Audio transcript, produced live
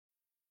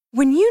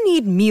When you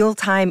need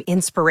mealtime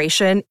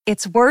inspiration,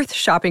 it's worth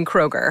shopping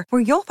Kroger,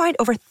 where you'll find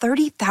over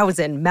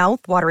 30,000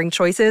 mouth-watering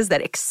choices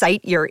that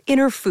excite your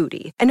inner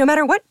foodie. And no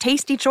matter what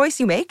tasty choice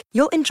you make,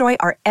 you'll enjoy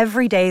our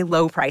everyday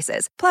low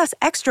prices, plus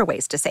extra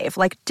ways to save,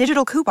 like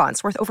digital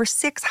coupons worth over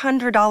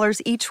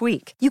 $600 each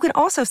week. You can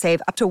also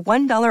save up to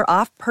 $1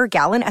 off per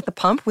gallon at the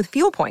pump with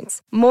fuel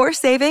points. More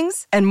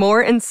savings and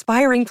more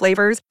inspiring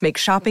flavors make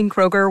shopping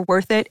Kroger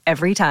worth it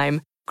every time.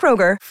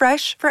 Kroger,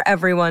 fresh for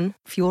everyone.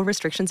 Fuel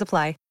restrictions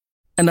apply.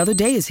 Another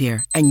day is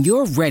here, and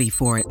you're ready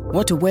for it.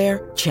 What to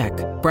wear? Check.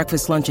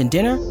 Breakfast, lunch, and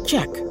dinner?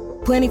 Check.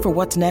 Planning for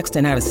what's next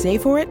and how to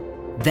save for it?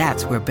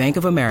 That's where Bank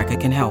of America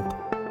can help.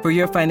 For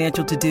your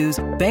financial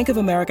to-dos, Bank of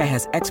America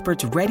has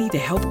experts ready to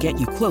help get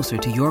you closer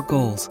to your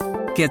goals.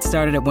 Get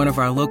started at one of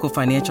our local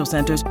financial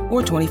centers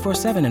or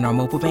 24/7 in our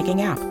mobile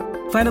banking app.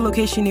 Find a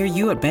location near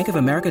you at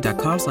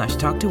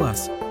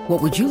bankofamerica.com/talktous.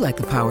 What would you like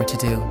the power to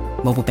do?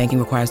 Mobile banking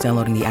requires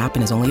downloading the app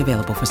and is only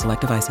available for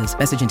select devices.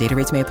 Message and data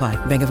rates may apply.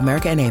 Bank of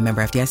America N.A.,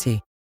 member FDIC.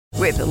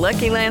 With the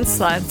Lucky Land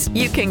Slots,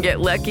 you can get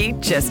lucky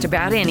just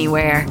about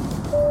anywhere.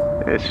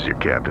 This is your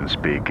captain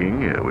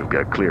speaking. We've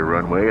got clear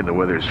runway and the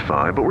weather's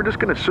fine, but we're just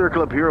going to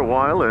circle up here a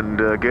while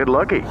and get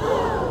lucky.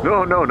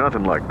 No,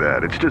 nothing like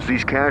that. It's just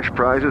these cash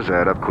prizes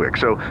add up quick.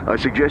 So I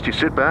suggest you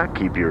sit back,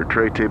 keep your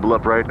tray table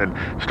upright, and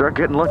start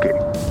getting lucky.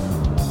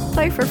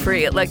 Play for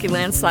free at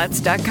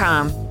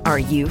LuckyLandSlots.com. Are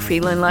you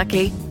feeling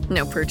lucky?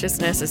 No purchase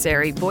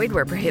necessary. Void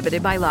where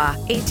prohibited by law.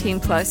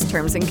 18+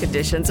 terms and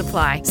conditions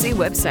apply. See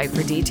website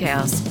for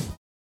details.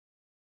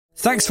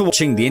 Thanks for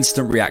watching The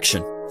Instant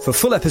Reaction. For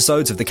full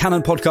episodes of the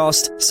Canon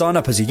Podcast, sign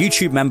up as a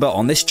YouTube member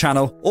on this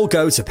channel or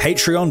go to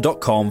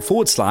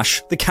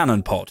patreon.com/The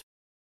Canon Pod.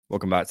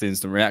 Welcome back to The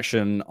Instant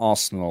Reaction.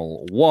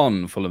 Arsenal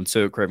 1, Fulham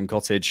 2 at Craven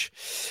Cottage.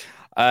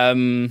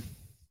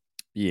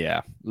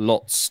 Yeah,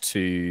 lots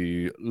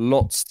to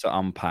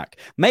unpack.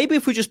 Maybe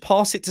if we just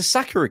pass it to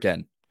Saka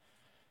again.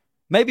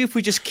 Maybe if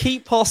we just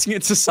keep passing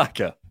it to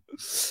Saka.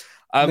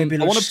 Maybe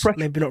not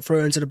throw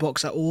it into the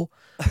box at all.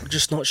 Or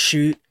just not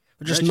shoot.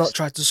 Or just not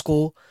try to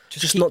score.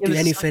 Just not do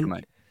anything.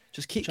 Saka,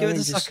 just keep giving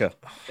to Saka.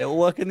 It'll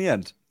work in the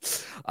end.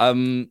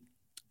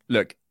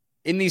 Look,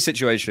 in these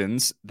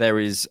situations, there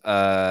is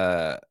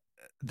always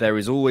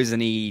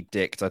an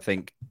edict, I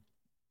think,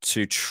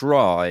 to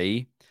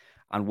try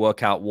and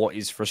work out what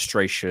is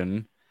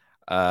frustration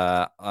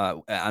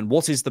and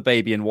what is the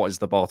baby and what is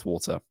the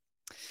bathwater.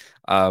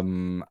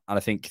 And I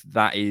think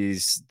that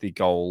is the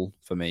goal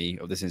for me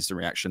of this instant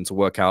reaction, to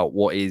work out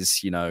what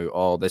is,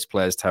 this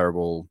player's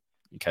terrible.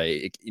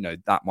 Okay,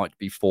 that might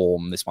be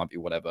form, this might be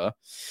whatever.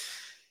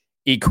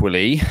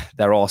 Equally,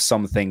 there are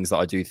some things that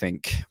I do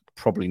think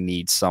probably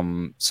need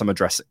some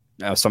addressing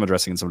and some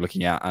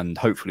looking at, and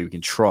hopefully we can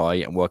try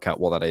and work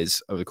out what that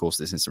is over the course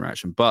of this instant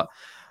reaction. But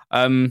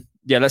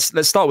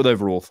let's start with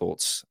overall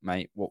thoughts,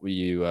 mate. What were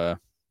you? How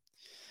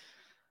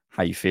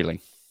are you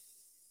feeling?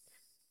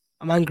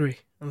 I'm angry.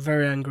 I'm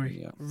very angry.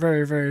 Yeah.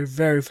 Very, very,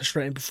 very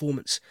frustrating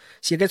performance.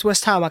 See, against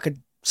West Ham, I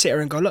could sit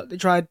here and go, look, they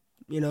tried,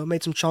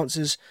 made some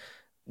chances.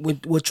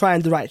 We're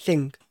trying the right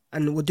thing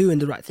and we're doing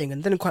the right thing,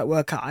 and it didn't quite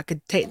work out. I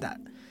could take that.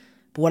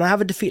 But when I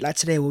have a defeat like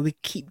today where we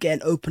keep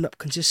getting opened up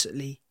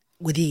consistently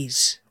with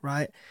ease,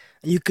 right?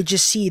 And you could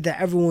just see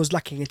that everyone was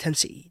lacking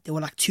intensity. They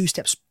were like 2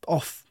 steps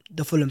off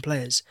the Fulham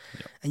players.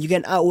 Yep. And you're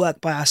getting outworked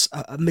by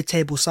a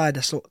mid-table side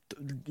that's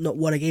not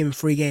won a game in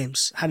 3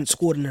 games, hadn't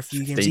scored in a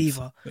few games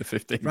either.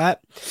 15. Right?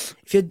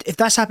 If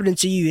that's happening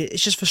to you,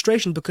 it's just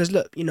frustration because,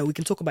 look, we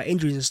can talk about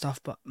injuries and stuff,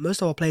 but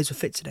most of our players were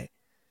fit today.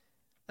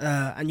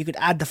 And you could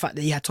add the fact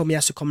that you had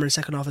Tomiyasu come in the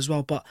second half as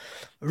well, but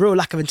a real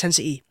lack of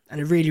intensity,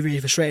 and it really, really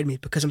frustrated me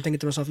because I'm thinking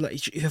to myself, look,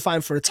 if you're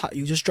fighting for a title,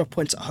 you just drop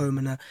points at home,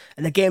 and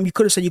a game you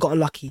could have said you got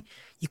unlucky.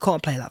 You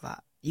can't play like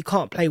that. You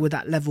can't play with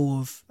that level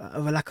of a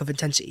lack of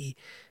intensity,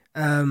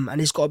 and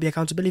there's got to be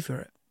accountability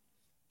for it.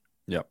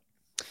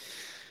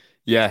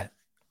 Yeah,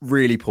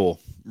 really poor,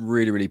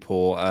 really, really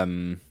poor.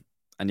 And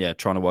yeah,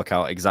 trying to work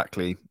out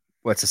exactly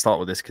where to start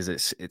with this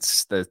because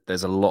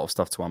there's a lot of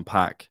stuff to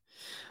unpack.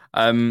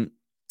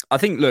 I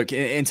think, look,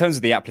 in terms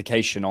of the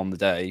application on the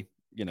day,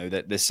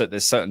 there's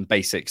certain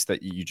basics that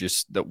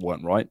that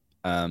weren't right.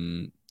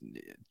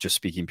 Just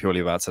speaking purely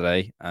about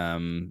today,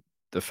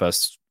 the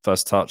first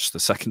touch, the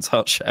second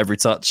touch, every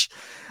touch,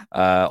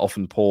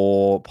 often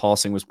poor.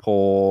 Passing was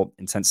poor.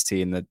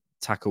 Intensity in the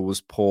tackle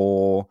was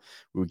poor.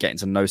 We were getting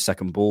to no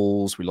second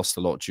balls. We lost a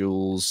lot of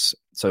duels.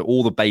 So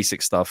all the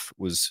basic stuff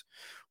was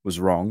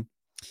wrong.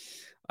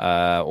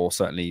 Or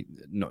certainly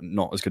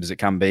not as good as it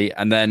can be.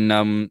 And then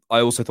I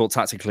also thought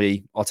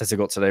tactically Arteta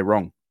got today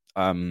wrong.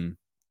 I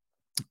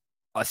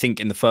think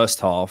in the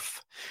first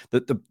half,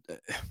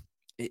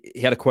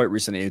 he had a quote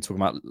recently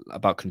talking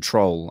about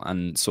control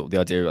and sort of the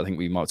idea, I think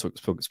we might have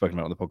spoken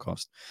about on the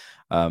podcast,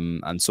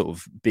 and sort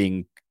of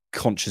being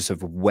conscious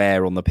of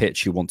where on the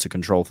pitch you want to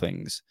control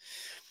things.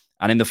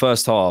 And in the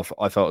first half,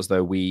 I felt as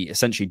though we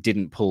essentially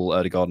didn't pull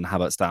Ødegaard and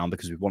Havertz down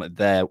because we wanted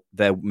their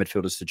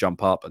midfielders to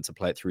jump up and to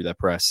play it through their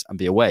press and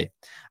be away.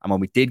 And when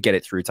we did get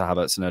it through to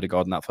Havertz and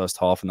Ødegaard in that first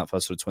half, in that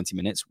first sort of 20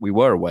 minutes, we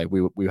were away.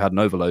 We had an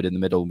overload in the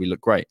middle and we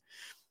looked great.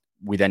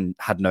 we then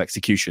had no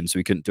execution, so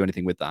we couldn't do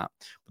anything with that.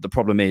 But the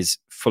problem is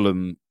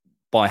Fulham,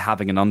 by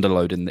having an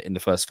underload in the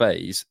first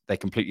phase, they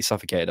completely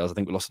suffocated us. I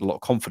think we lost a lot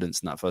of confidence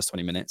in that first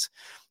 20 minutes.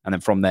 And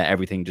then from there,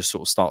 everything just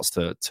sort of starts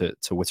to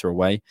witter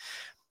away.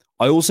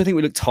 I also think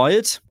we look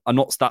tired.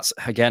 That's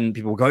again,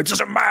 people go, it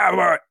doesn't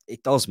matter.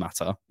 It does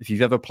matter. If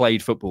you've ever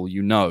played football,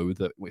 you know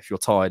that if you're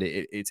tired,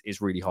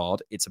 it's really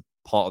hard. It's a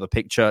part of the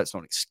picture. It's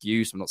not an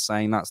excuse. I'm not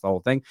saying that's the whole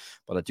thing,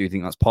 but I do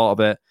think that's part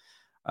of it.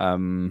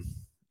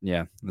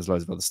 There's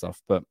loads of other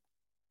stuff, but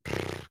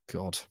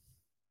God.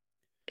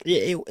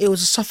 It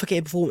was a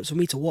suffocating performance for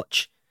me to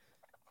watch.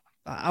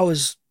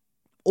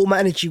 All my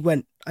energy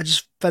went. I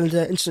just fell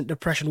into instant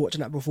depression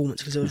watching that performance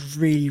because it was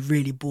really,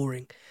 really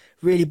boring.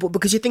 Really boring.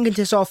 Because you're thinking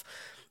to yourself,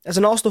 as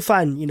an Arsenal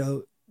fan, you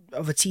know,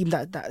 of a team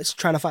that is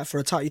trying to fight for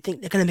a title, you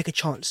think they're going to make a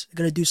chance. They're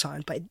going to do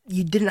something. But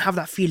you didn't have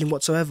that feeling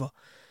whatsoever.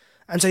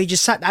 And so I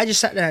just sat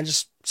there and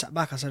just sat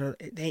back. I said, oh,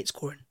 they ain't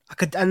scoring.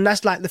 And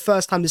that's like the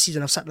first time this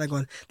season I've sat there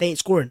going, they ain't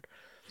scoring.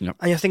 Yep.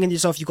 And you're thinking to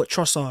yourself, you've got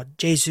Trossard,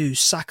 Jesus,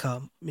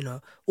 Saka, you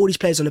know, all these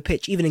players on the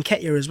pitch, even in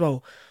Nketiah as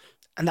well.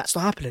 And that's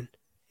not happening.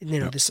 You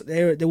know,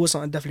 there was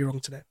something definitely wrong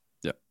today.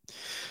 Yeah.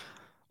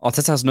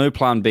 Arteta has no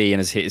plan B and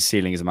has hit his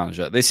ceiling as a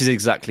manager. This is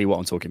exactly what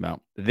I'm talking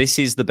about. This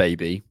is the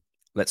baby.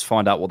 Let's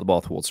find out what the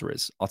bathwater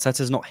is.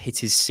 Arteta's not hit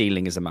his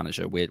ceiling as a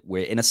manager.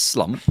 We're in a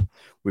slump.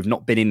 We've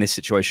not been in this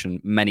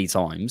situation many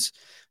times.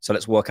 So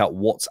let's work out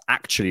what's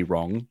actually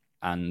wrong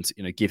and,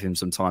 you know, give him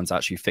some time to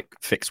actually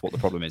fix what the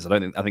problem is. I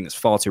think it's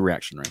far too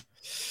reactionary.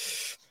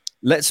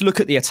 Let's look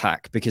at the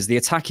attack, because the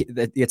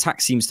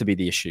attack seems to be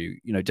the issue.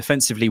 You know,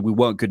 defensively, we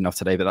weren't good enough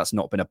today, but that's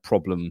not been a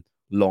problem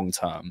long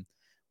term.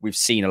 We've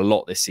seen a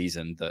lot this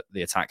season that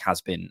the attack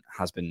has been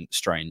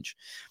strange.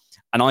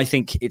 And I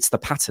think it's the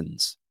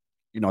patterns.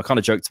 You know, I kind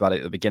of joked about it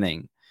at the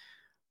beginning.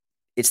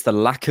 It's the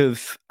lack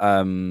of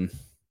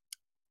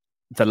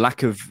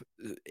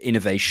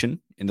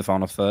innovation in the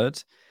final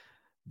third,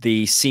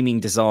 the seeming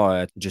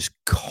desire to just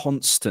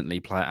constantly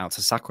play it out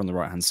to Saka on the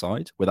right-hand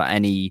side without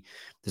any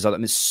desire.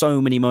 There's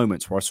so many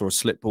moments where I saw a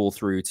slip ball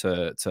through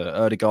to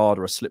Ødegaard,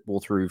 or a slip ball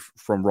through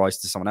from Rice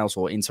to someone else,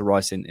 or into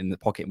Rice in the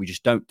pocket, and we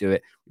just don't do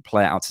it. We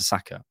play it out to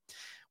Saka.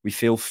 We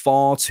feel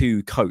far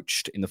too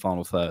coached in the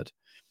final third.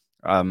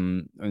 I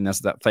mean,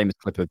 that's that famous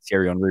clip of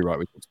Thierry Henry, right?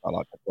 We talked about,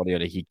 like,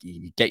 Guardiola, he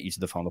get you to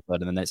the final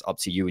third, and then it's up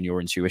to you and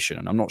your intuition.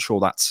 And I'm not sure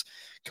that's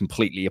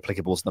completely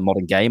applicable to the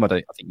modern game. I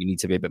think you need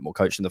to be a bit more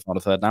coached in the final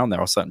third now, and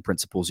there are certain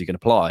principles you can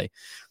apply.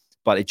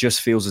 But it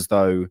just feels as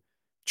though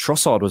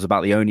Trossard was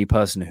about the only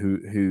person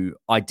who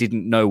I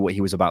didn't know what he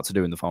was about to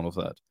do in the final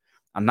third.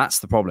 And that's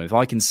the problem. If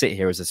I can sit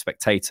here as a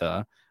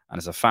spectator and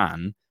as a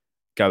fan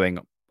going,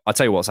 I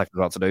tell you what Saka's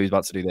about to do, he's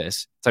about to do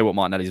this. I tell you what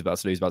Martinelli's about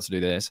to do, he's about to do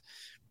this.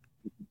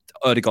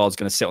 Ødegaard's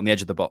going to sit on the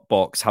edge of the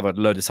box, have a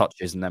load of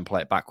touches, and then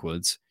play it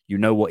backwards. You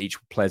know what each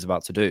player's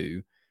about to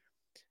do.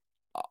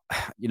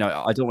 You know,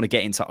 I don't want to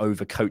get into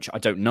overcoach. I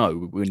don't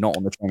know. We're not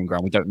on the training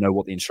ground. We don't know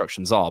what the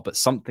instructions are, but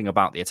something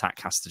about the attack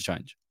has to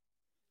change.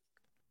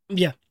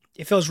 Yeah,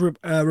 it feels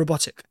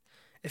robotic.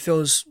 It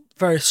feels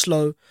very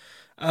slow.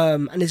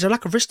 And there's a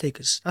lack of risk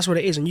takers. That's what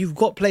it is. And you've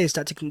got players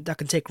that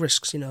can take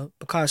risks. You know,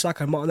 Bukayo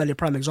Saka and Martinelli are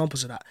prime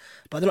examples of that.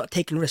 But they're not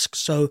taking risks.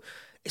 So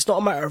it's not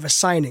a matter of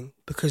assigning,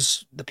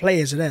 because the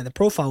players are there, the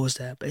profile was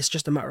there, but it's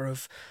just a matter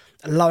of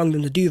allowing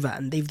them to do that.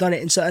 And they've done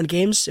it in certain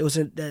games. It was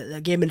a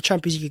game in the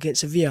Champions League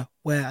against Sevilla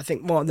where I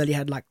think Martinelli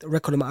had like the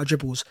record amount of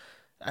dribbles,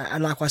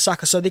 and likewise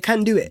Saka. So they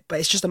can do it, but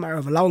it's just a matter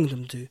of allowing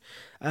them to.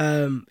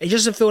 It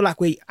doesn't feel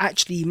like we're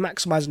actually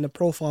maximising the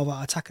profile of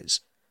our attackers,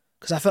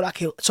 because I feel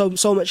like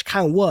so much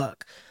can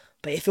work,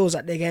 but it feels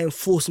like they're getting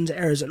forced into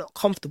areas that are not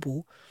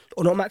comfortable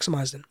or not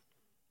maximising.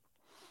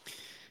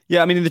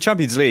 Yeah, I mean, in the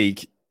Champions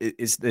League,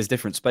 there's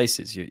different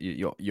spaces.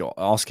 You're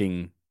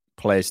asking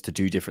players to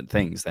do different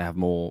things. They have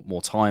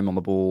more time on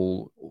the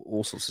ball,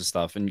 all sorts of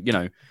stuff. And, you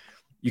know,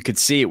 you could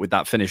see it with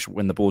that finish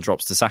when the ball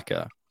drops to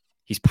Saka.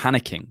 He's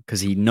panicking because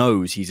he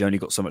knows he's only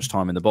got so much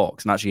time in the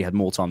box, and actually he had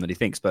more time than he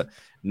thinks. But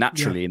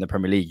naturally, in the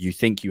Premier League, you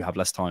think you have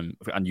less time,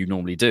 and you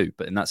normally do.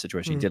 But in that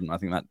situation, he didn't. I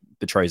think that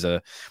betrays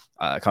a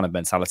kind of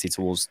mentality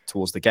towards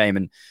the game.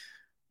 And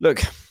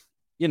look,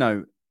 you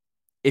know,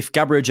 if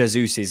Gabriel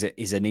Jesus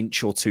is an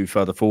inch or two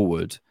further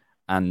forward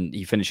and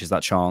he finishes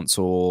that chance,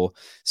 or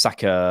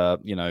Saka,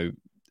 you know,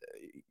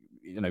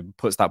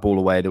 puts that ball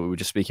away that we were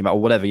just speaking about,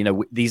 or whatever, you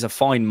know, these are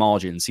fine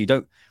margins. So you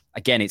don't.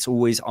 Again,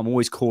 I'm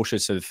always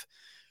cautious of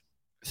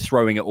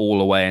throwing it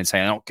all away and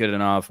saying not good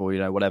enough, or, you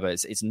know, whatever.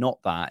 It's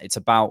not that. It's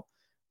about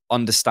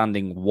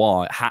understanding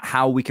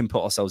how we can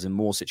put ourselves in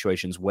more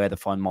situations where the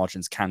fine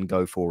margins can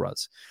go for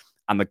us.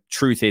 And the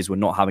truth is, we're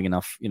not having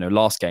enough. You know,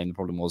 last game the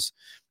problem was,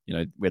 you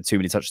know, we had too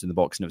many touches in the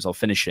box and it was our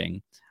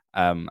finishing.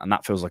 And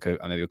that feels like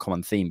maybe a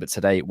common theme. But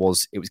today it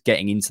was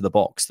getting into the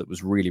box that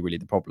was really, really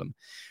the problem.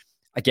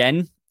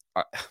 Again,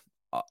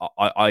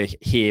 I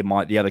hear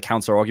the other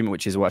counter argument,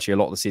 which is, well, actually a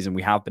lot of the season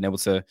we have been able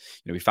to, you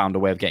know, we found a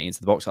way of getting into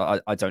the box.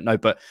 I don't know,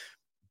 but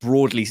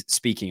broadly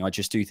speaking, I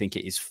just do think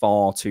it is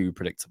far too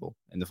predictable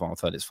in the final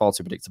third. It's far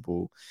too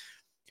predictable.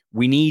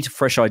 We need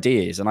fresh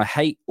ideas, and I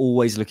hate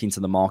always looking to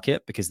the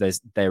market, because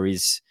there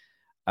is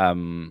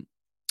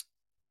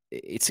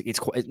it's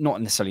quite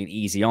not necessarily an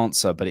easy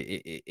answer, but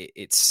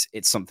it's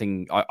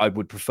something I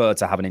would prefer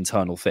to have an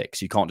internal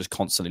fix. You can't just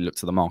constantly look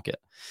to the market.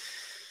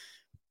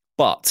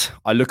 But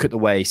I look at the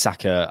way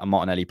Saka and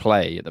Martinelli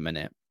play at the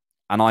minute,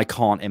 and I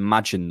can't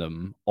imagine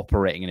them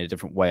operating in a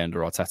different way under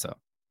Arteta.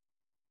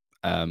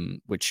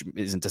 Which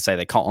isn't to say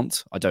they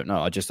can't. I don't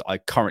know. I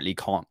currently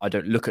can't. I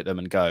don't look at them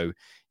and go,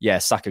 yeah,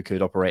 Saka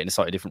could operate in a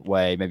slightly different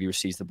way. Maybe he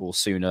receives the ball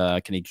sooner.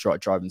 Can he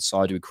drive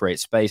inside? Do we create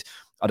space?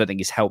 I don't think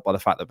he's helped by the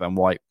fact that Ben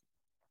White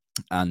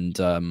and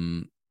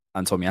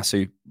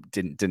Tomiyasu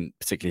didn't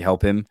particularly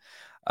help him.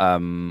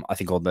 I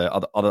think on the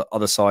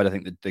other side, I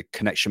think the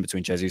connection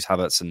between Jesus,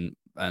 Havertz,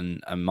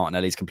 and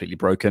Martinelli is completely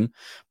broken.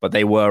 But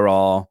they were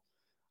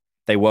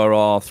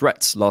our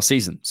threats last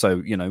season,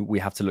 so we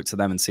have to look to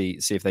them and see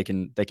if they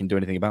can do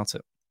anything about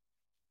it.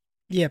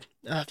 Yeah,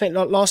 I think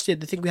last year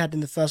the thing we had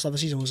in the first half of the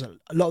season was a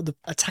lot of the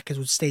attackers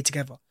would stay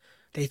together.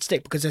 They'd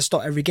stick because they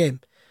start every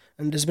game,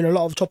 and there's been a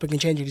lot of chopping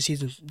and changing this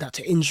season, that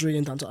to injury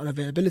and down to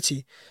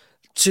unavailability,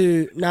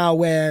 to now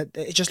where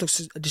it just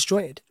looks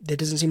disjointed. There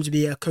doesn't seem to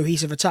be a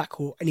cohesive attack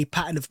or any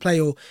pattern of play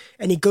or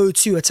any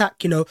go-to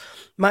attack.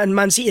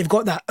 Man City have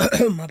got that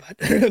my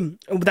bad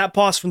that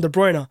pass from De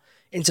Bruyne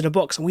into the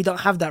box, and we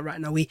don't have that right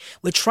now.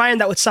 We're trying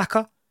that with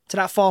Saka to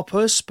that far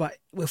post, but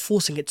we're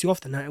forcing it too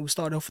often. And we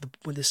started off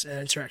with this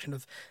interaction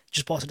of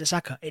just passing to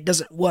Saka. It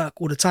doesn't work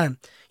all the time.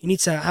 You need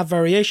to have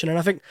variation, and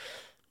I think,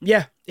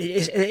 yeah,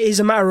 it is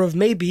a matter of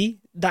maybe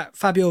that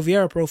Fabio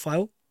Vieira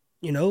profile,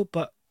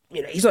 but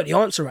he's not the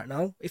answer right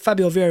now. If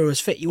Fabio Vieira was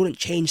fit, he wouldn't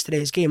change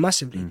today's game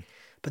massively.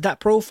 But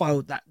that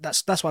profile,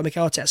 that's why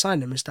Mikel Arteta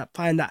signed him, is that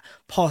find that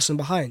passing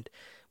behind.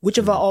 Which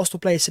of our Arsenal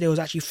players today was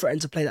actually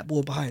threatened to play that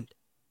ball behind?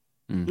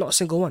 Not a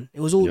single one. It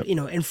was all,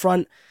 in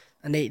front,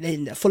 and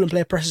they Fulham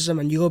player presses them,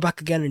 and you go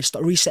back again and you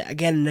start reset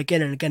again and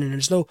again and again, and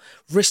there's no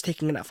risk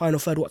taking in that final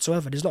third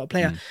whatsoever. There's not a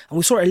player, and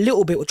we saw it a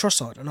little bit with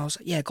Trossard, and I was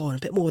like, yeah, go on, a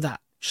bit more of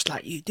that. Just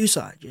like, you do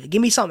something.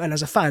 Give me something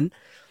as a fan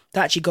to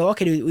actually go,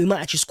 okay, we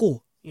might actually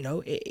score.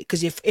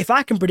 Because if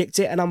I can predict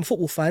it and I'm a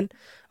football fan,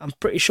 I'm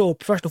pretty sure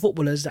professional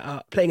footballers that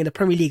are playing in the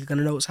Premier League are going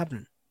to know what's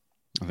happening.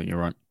 I think you're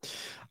right.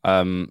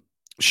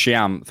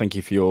 Shiam, thank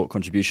you for your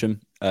contribution.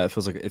 It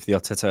feels like if the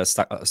Arteta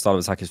style of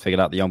attack is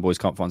figured out, the young boys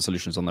can't find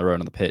solutions on their own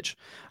on the pitch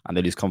and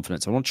they lose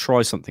confidence. I want to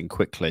try something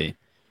quickly,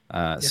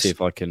 see if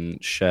I can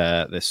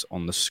share this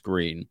on the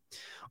screen.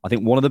 I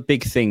think one of the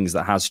big things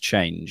that has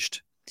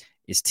changed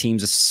is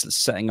teams are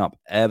setting up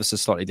ever so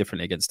slightly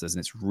differently against us, and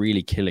it's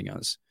really killing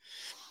us.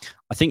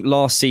 I think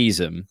last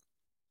season,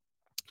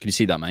 can you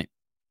see that, mate?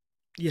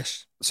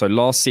 Yes. So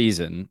last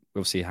season, we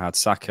obviously had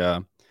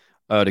Saka,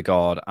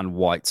 Ødegaard, and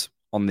White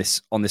on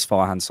this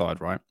far hand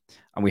side, right?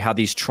 And we had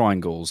these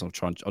triangles. I'll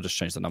just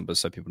change the numbers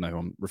so people know who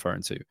I'm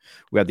referring to.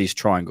 We had these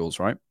triangles,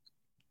 right?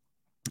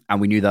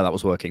 And we knew that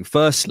was working.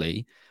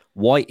 Firstly,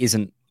 White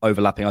isn't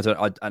overlapping.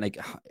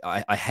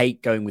 I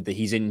hate going with the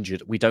he's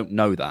injured. We don't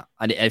know that.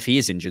 And if he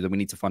is injured, then we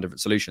need to find different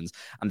solutions.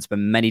 And there's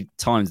been many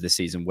times this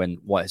season when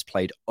White has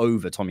played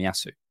over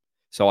Tomiyasu.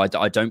 So I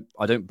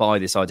don't buy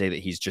this idea that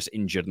he's just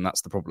injured and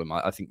that's the problem.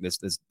 I think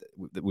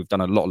we've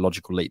done a lot of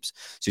logical leaps.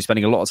 So he's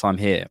spending a lot of time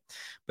here.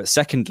 But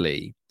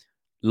secondly,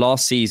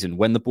 last season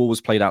when the ball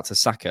was played out to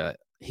Saka,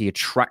 he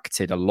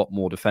attracted a lot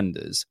more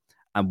defenders.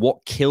 And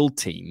what killed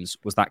teams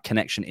was that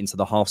connection into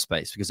the half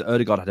space, because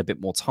Ødegaard had a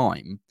bit more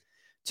time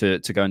to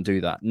go and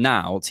do that.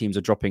 Now teams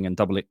are dropping and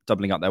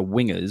doubling up their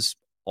wingers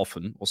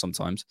often, or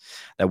sometimes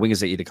their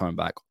wingers are either coming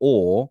back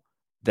or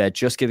they're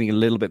just giving a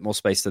little bit more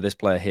space to this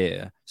player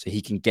here so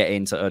he can get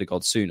into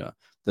Ødegaard sooner.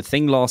 The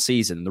thing last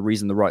season, the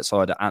reason the right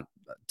side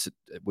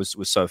was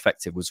so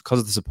effective was because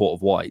of the support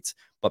of White,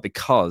 but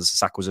because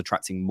Saka was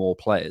attracting more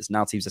players.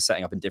 Now teams are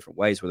setting up in different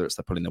ways, whether it's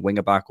they're pulling the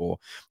winger back or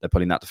they're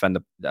pulling that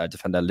defender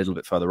a little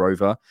bit further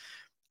over,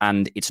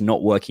 and it's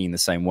not working in the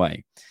same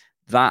way.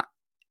 That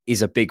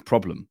is a big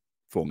problem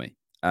for me.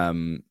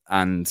 And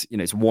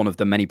it's one of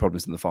the many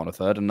problems in the final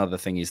third. Another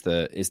thing is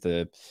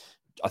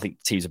I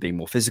think teams are being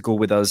more physical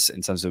with us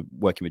in terms of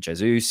working with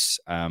Jesus.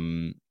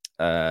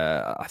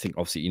 I think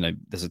obviously,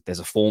 there's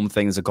a form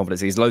thing, there's a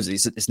confidence. There's loads.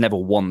 It's never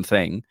one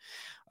thing.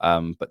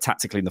 But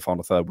tactically in the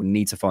final third, we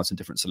need to find some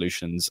different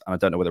solutions. And I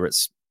don't know whether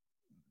it's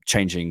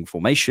changing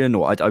formation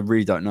or I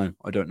really don't know.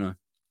 I don't know.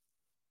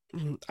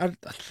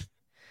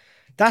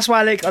 That's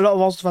why a lot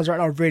of Arsenal fans right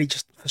now are really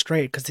just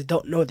frustrated because they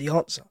don't know the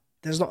answer.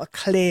 There's not a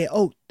clear,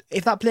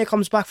 if that player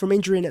comes back from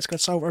injury and it's going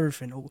to solve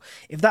everything, or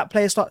if that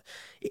player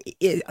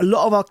a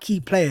lot of our key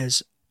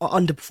players are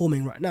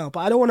underperforming right now.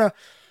 But I don't want to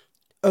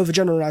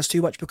overgeneralize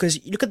too much,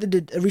 because you look at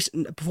the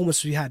recent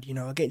performances we had.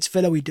 Against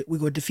Villa we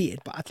were defeated,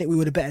 but I think we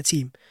were the better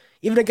team.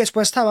 Even against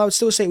West Ham, I would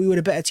still say we were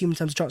the better team in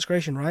terms of chance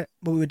creation, right?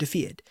 But we were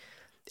defeated.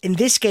 In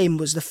this game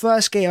was the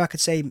first game I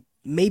could say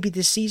maybe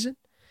this season,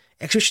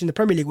 especially in the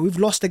Premier League, where we've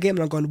lost the game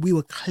and I've gone, we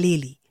were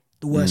clearly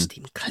the worst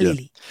team,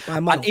 clearly. By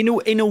a mile. And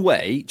in a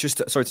way,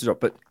 sorry to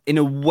interrupt, but in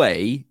a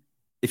way,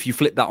 if you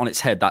flip that on its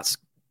head, that's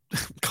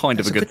kind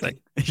of a good thing.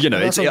 You know,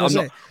 That's I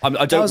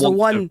what don't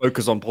want to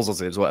focus on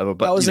positives, or whatever.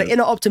 But that was the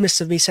inner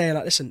optimist of me saying,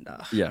 like, listen,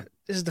 yeah,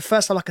 this is the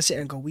first time I can sit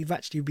here and go, we've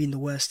actually been the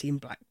worst team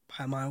by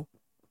a mile.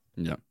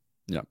 Yeah.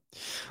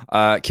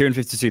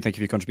 Kieran52, thank you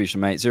for your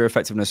contribution, mate. Zero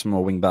effectiveness from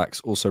our wing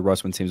backs. Also,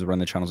 Rice when teams are running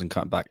their channels and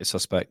cutting back is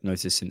suspect.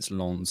 Noticed since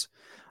Lons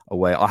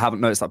away. I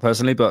haven't noticed that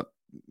personally, but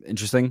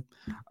interesting.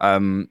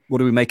 What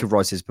do we make of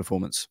Rice's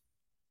performance?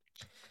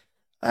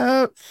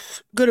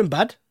 Good and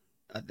bad.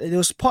 There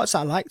was parts that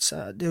I liked.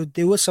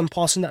 There was some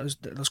passing that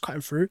was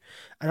cutting through,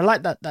 and I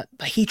like that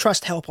he tries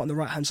to help on the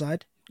right hand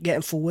side,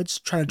 getting forwards,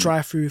 trying to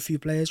drive through a few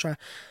players.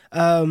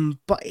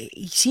 But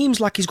he seems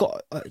like he's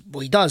got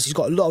he does. He's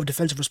got a lot of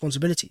defensive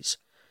responsibilities,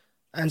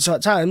 and so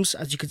at times,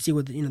 as you can see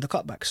with the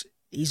cutbacks,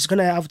 he's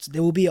gonna have.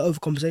 There will be an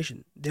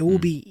overcompensation. There will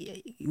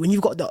be when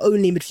you've got the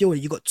only midfielder,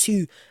 you've got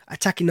two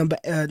attacking number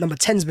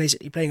 10s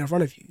basically playing in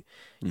front of you.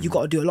 You've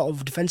got to do a lot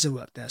of defensive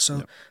work there.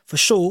 So for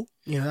sure,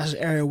 that's an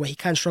area where he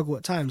can struggle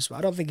at times. But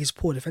I don't think he's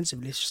poor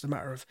defensively. It's just a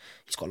matter of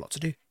he's got a lot to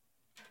do.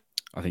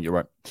 I think you're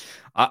right.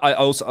 I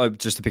also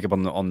just to pick up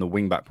on the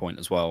wing back point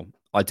as well.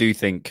 I do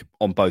think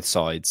on both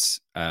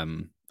sides.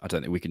 I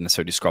don't think we can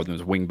necessarily describe them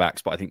as wing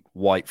backs, but I think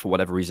White, for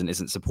whatever reason,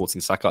 isn't supporting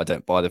Saka. I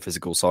don't buy the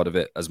physical side of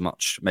it as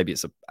much. Maybe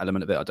it's an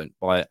element of it. I don't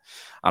buy it.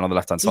 And on the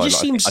left hand side,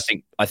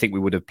 I think we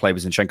would have played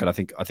with Zinchenko. And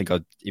I think I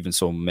even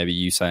saw maybe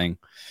you saying,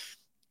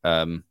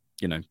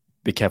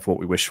 be careful what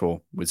we wish for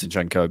with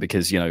Zinchenko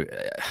because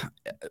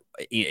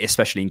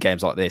especially in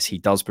games like this, he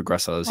does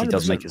progress us. He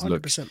does make us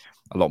look 100%.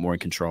 A lot more in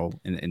control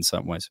in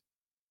certain ways.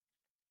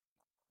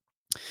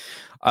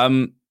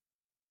 I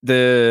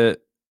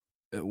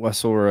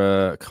saw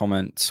a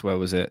comment. Where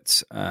was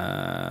it?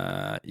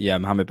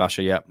 Mohamed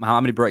Basha. Yeah, how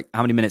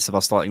many minutes have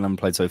our starting 11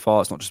 played so far?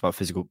 It's not just about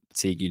physical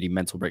fatigue; you need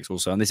mental breaks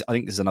also. And I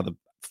think this is another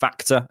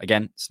factor.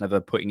 Again, it's never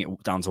putting it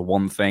down to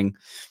one thing.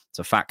 It's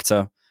a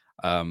factor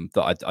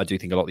that I do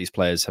think a lot of these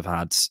players have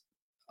had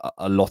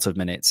a lot of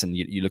minutes. And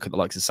you look at the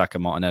likes of Saka,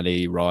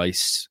 Martinelli,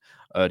 Rice,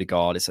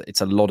 Ødegaard.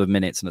 It's a lot of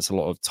minutes and it's a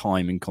lot of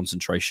time and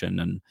concentration.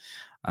 And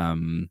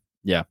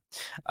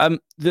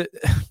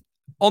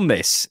on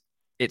this.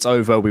 It's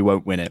over. We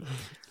won't win it.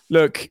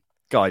 Look,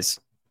 guys,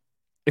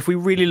 if we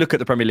really look at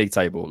the Premier League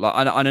table,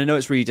 and I know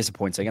it's really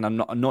disappointing, and I'm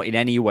not in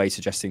any way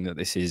suggesting that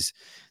this is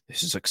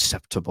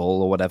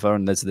acceptable or whatever.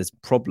 And there's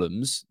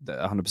problems that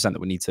 100%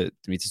 that we need to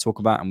talk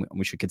about, and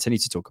we should continue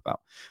to talk about.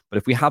 But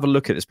if we have a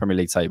look at this Premier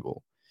League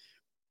table,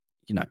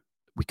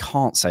 we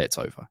can't say it's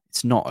over.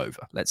 It's not over.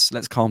 Let's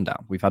calm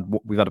down.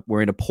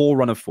 We're in a poor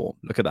run of form.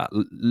 Look at that: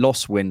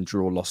 loss, win,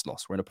 draw, loss,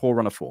 loss. We're in a poor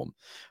run of form,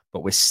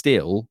 but we're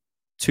still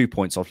 2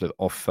 points off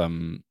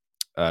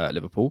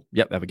Liverpool.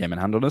 Yep, they have a game in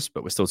hand on us,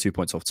 but we're still 2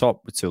 points off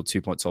top. We're still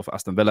 2 points off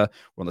Aston Villa.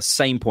 We're on the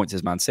same points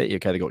as Man City.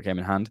 Okay, they got a game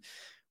in hand.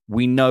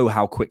 We know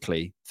how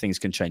quickly things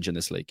can change in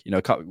this league.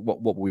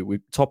 What we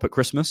top at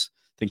Christmas,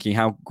 thinking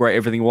how great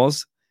everything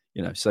was.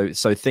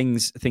 So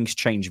things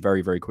change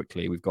very, very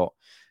quickly. We've got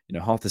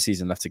half the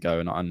season left to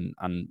go, and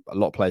a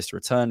lot of players to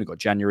return. We've got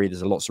January.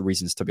 There's lots of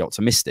reasons to be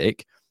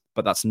optimistic.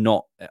 But that's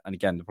not, and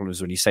again, the problem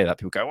is when you say that,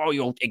 people go, "Oh,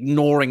 you're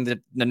ignoring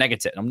the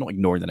negative." And I'm not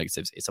ignoring the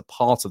negatives. It's a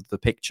part of the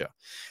picture.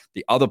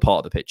 The other part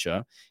of the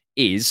picture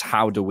is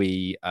how do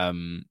we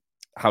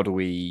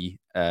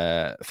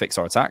fix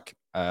our attack?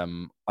 I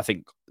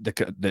think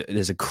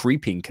there's a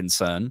creeping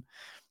concern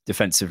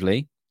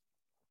defensively.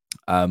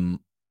 I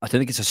don't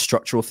think it's a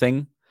structural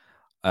thing.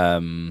 I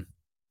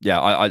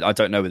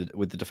don't know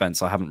with the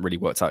defense. I haven't really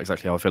worked out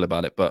exactly how I feel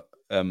about it, but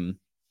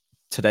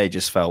today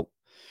just felt.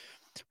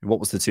 What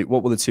were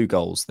the two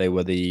goals? They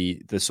were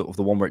the sort of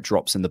the one where it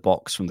drops in the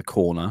box from the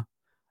corner,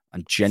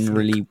 and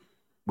generally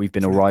we've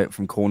been all right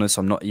from corners.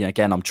 So I'm not.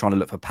 Again, I'm trying to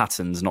look for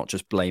patterns, not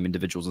just blame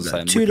individuals and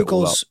saying two of the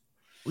goals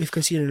we've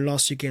conceded in the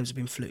last two games have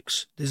been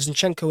flukes. There's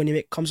Zinchenko when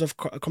he comes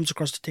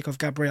across to take off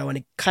Gabriel and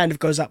it kind of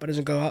goes up but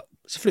doesn't go up.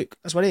 It's a fluke.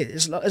 That's what it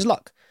is. It's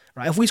luck,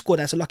 right? If we score,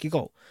 that's a lucky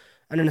goal.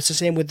 And then it's the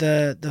same with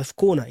the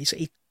corner.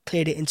 He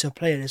cleared it into a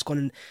play and it's gone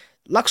in.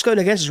 Luck's going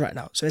against us right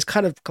now, so it's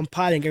kind of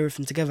compiling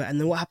everything together. And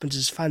then what happens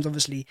is fans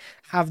obviously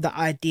have the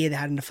idea they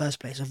had in the first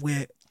place of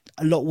we're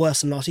a lot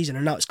worse than last season,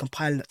 and now it's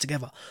compiling that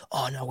together.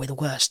 Oh no, we're the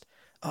worst.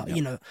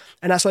 And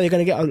that's why you're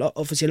going to get a lot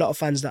of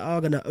fans that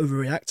are going to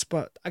overreact.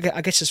 But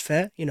I guess it's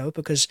fair,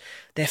 because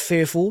they're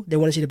fearful. They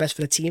want to see the best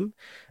for the team,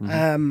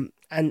 and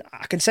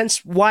I can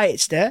sense why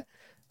it's there.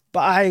 But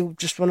I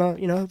just want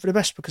to, hope for the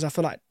best because I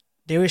feel like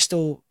there is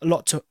still a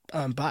lot to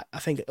back. I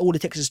think all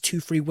it takes is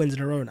 2-3 wins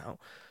in a row now.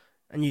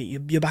 And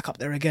you're back up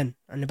there again,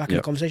 and you're back in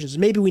the conversations.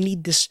 Maybe we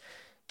need this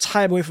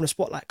time away from the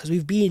spotlight because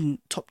we've been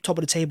top of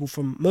the table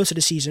from most of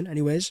the season,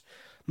 anyways,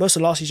 most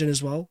of last season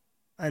as well.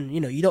 And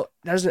that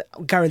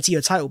doesn't guarantee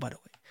a title, by the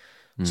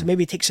way. So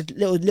maybe it takes a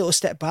little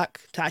step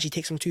back to actually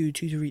take some two,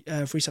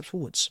 three steps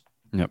forwards.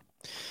 Yep.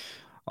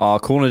 Our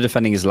corner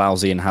defending is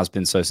lousy and has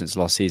been so since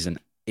last season.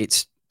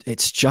 It's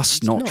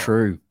just not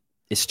true.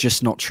 It's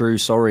just not true.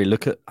 Sorry.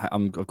 Look at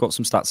I've got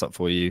some stats up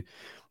for you.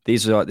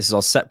 This is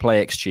our set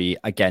play XG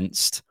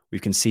against.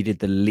 We've conceded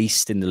the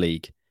least in the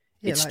league.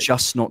 It's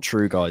just not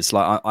true, guys.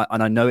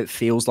 And I know it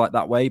feels like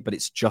that way, but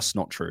it's just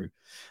not true.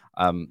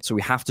 So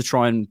we have to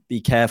try and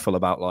be careful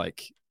about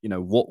like, you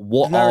know, what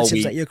The are narratives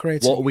we that you're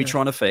creating, what are we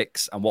trying to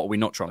fix and what are we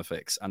not trying to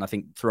fix? And I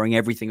think throwing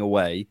everything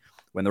away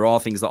when there are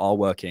things that are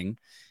working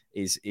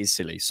is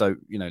silly. So,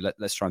 you know,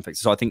 let's try and fix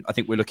it. So I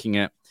think we're looking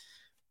at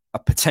a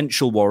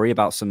potential worry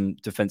about some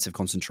defensive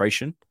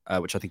concentration,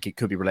 which I think it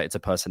could be related to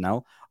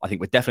personnel. I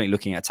think we're definitely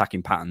looking at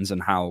attacking patterns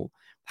and how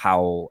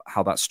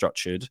that's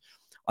structured.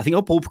 I think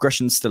our ball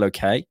progression is still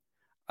okay,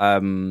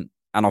 and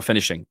our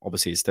finishing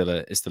obviously is still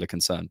a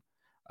concern.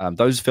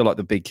 Those feel like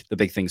the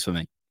big things for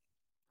me.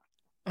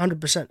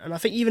 100%. And I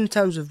think even in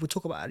terms of, we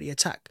talk about the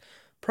attack,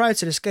 prior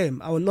to this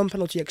game, our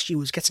non-penalty XG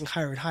was getting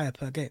higher and higher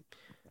per game.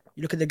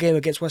 You look at the game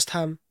against West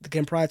Ham, the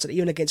game prior to that,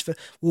 even against, we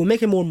were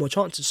making more and more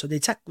chances, so the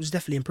attack was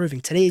definitely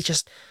improving. Today, it's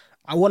just,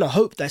 I want to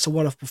hope that it's a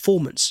one-off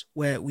performance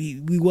where we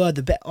were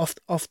the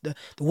the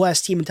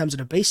worst team in terms of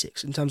the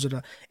basics, in terms of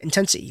the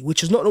intensity,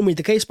 which is not normally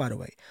the case, by the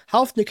way.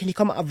 How often can you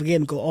come out of a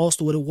game and go,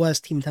 Arsenal were the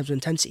worst team in terms of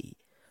intensity?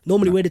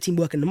 Normally, we're the team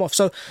working them off.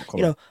 So,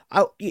 you know,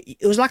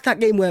 it was like that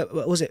game where,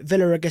 was it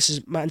Villa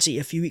against Man City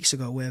a few weeks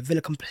ago, where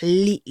Villa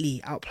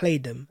completely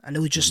outplayed them, and it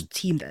was just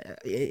teamed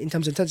in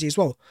terms of intensity as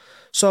well.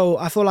 So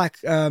I feel like,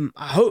 I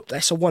hope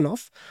that's a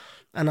one-off,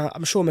 and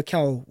I'm sure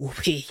Mikel will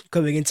be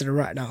going into the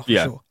right now. For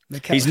sure.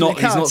 He's not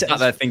sat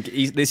there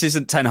thinking this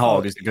isn't Ten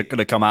Hag is going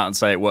to come out and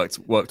say it worked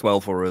well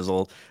for us,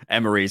 or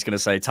Emery is going to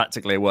say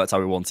tactically it worked how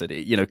we wanted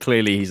it. You know,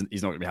 clearly he's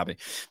not going to be happy.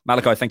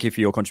 Malachi, thank you for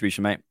your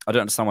contribution, mate. I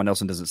don't understand why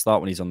Nelson doesn't start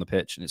when he's on the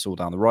pitch and it's all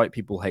down the right.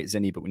 People hate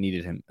Zinni, but we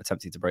needed him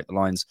attempting to break the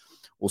lines.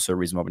 Also a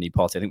reason why we need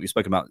Partey. I think we've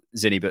spoken about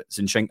Zinni, but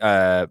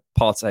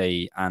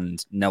Partey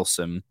and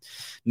Nelson.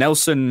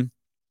 Nelson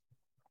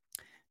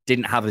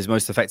didn't have his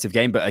most effective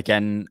game, but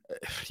again,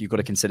 you've got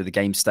to consider the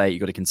game state. You've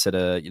got to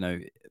consider, you know,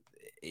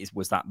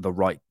 was that the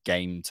right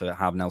game to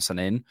have Nelson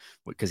in?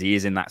 Because he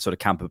is in that sort of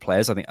camp of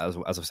players. I think, as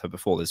I've said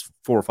before, there's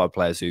 4 or 5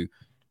 players who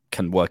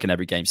can work in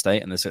every game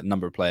state, and there's a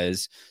number of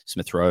players,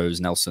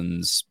 Smith-Rowes,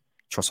 Nelsons,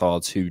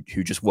 Trossards,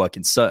 who just work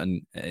in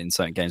certain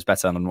games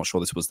better. And I'm not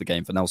sure this was the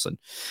game for Nelson.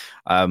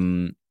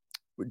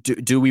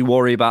 Do we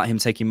worry about him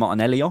taking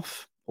Martinelli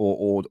off,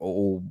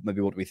 or maybe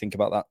what do we think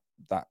about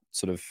that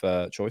sort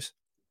of choice?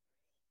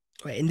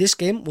 Wait, in this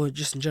game or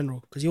just in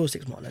general? Because he always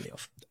takes Martinelli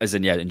off. As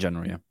in, in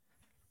general, yeah.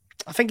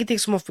 I think he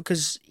takes him off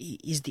because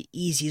he's the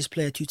easiest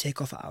player to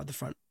take off out of the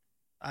front,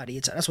 out of the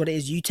attack. That's what it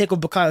is. You take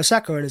off Bukayo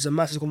Saka and there's a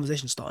massive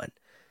conversation starting.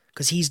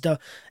 Because he's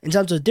in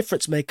terms of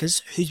difference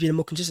makers, who's been a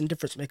more consistent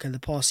difference maker in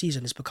the past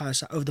season is Bukayo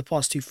Saka. Over the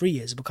past 2-3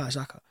 years, Bukayo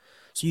Saka.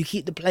 So you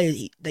keep the player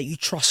that you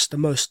trust the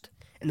most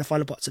in the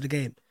final parts of the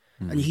game.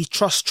 And he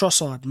trusts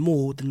Trossard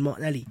more than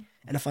Martinelli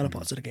in the final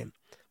parts of the game.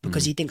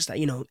 Because he thinks that,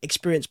 you know,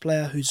 experienced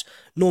player who's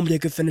normally a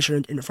good finisher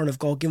in front of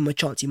goal, give him a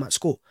chance, he might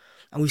score.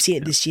 And we've seen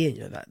it this year.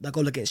 You know, that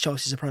goal against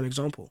Chelsea is a prime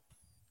example.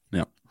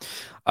 Yeah.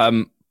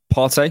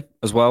 Partey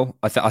as well.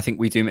 I think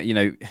we do. You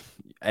know,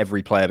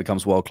 every player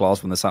becomes world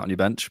class when they're sat on your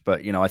bench.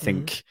 But you know, I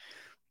think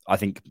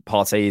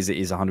Partey is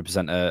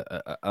 100%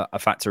 a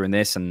factor in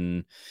this,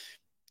 and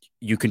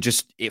you can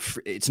just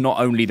it's not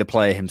only the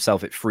player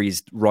himself. It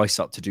frees Rice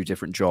up to do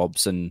different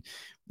jobs. And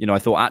you know, I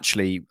thought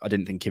actually I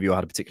didn't think Kivior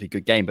had a particularly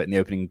good game, but in the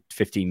opening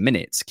 15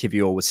 minutes,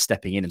 Kivior was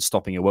stepping in and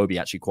stopping Iwobi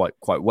actually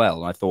quite well.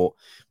 And I thought,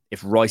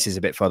 if Rice is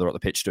a bit further up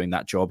the pitch doing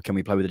that job, can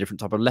we play with a different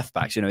type of left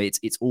backs? You know, it's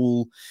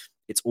all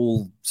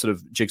sort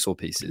of jigsaw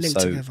pieces. Linked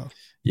together.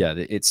 Yeah,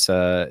 it's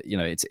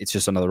it's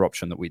just another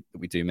option that we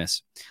do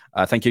miss.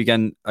 Thank you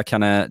again,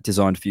 Akana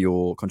Designed, for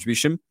your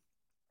contribution.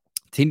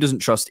 Team doesn't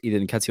trust either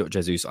Nketiah or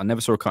Jesus. I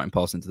never saw a cutting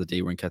pass into the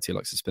D where Nketiah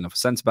likes to spin off a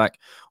centre back,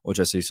 or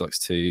Jesus likes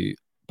to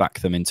back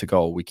them into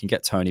goal. We can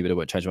get Tony, but it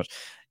won't change much.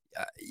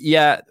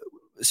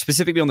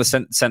 Specifically on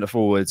the centre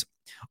forwards,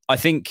 I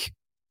think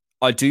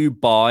I do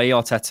buy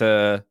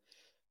Arteta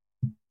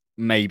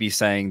maybe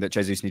saying that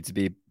Jesus needs to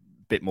be a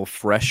bit more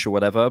fresh or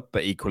whatever,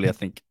 but equally I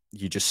think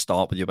you just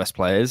start with your best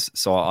players.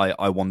 So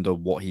I wonder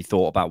what he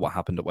thought about what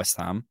happened at West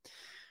Ham.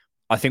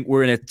 I think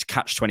we're in a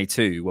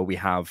catch-22 where we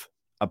have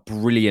a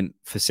brilliant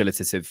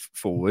facilitative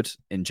forward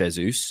in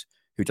Jesus,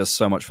 who does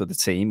so much for the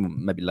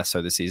team, maybe less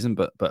so this season,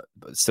 but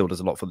still does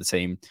a lot for the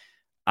team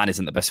and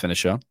isn't the best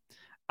finisher.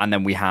 And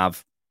then we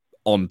have,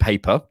 on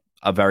paper,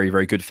 a very,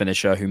 very good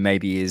finisher who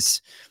maybe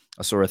is...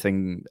 I saw a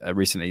thing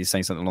recently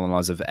saying something along the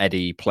lines of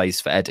Eddie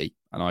plays for Eddie,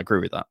 and I agree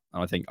with that.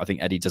 And I think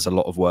Eddie does a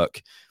lot of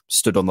work,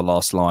 stood on the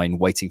last line,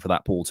 waiting for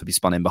that ball to be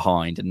spun in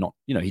behind, and not,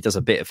 you know, he does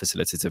a bit of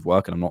facilitative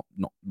work, and I'm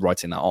not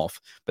writing that off,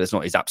 but it's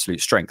not his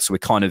absolute strength. So we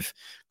kind of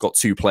got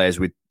 2 players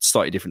with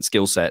slightly different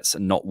skill sets,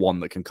 and not one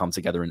that can come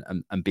together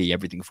and be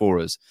everything for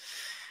us.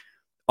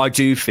 I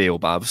do feel,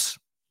 Babs,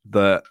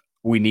 that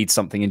we need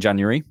something in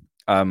January.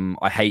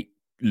 I hate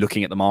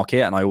looking at the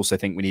market, and I also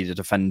think we need a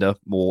defender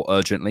more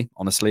urgently,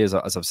 honestly, as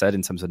I've said,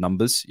 in terms of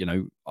numbers. You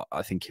know,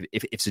 I think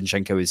if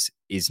Zinchenko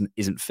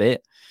isn't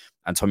fit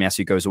and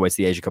Tomiyasu goes away to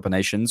the Asia Cup of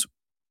Nations,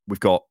 we've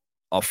got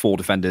our 4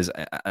 defenders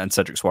and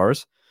Cedric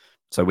Suarez,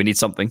 so we need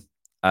something.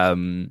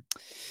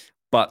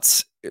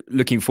 But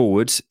looking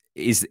forward,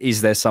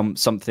 is there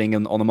something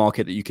on the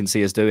market that you can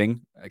see us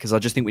doing? Because I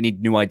just think we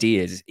need new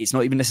ideas. It's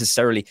not even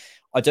necessarily.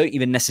 I don't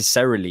even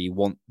necessarily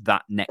want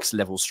that next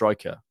level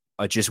striker.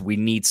 We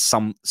need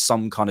some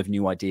kind of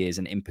new ideas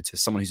and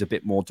impetus. Someone who's a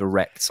bit more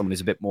direct. Someone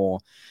who's a bit more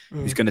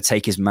who's going to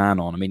take his man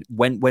on. I mean,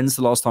 when's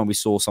the last time we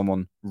saw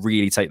someone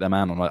really take their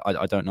man on?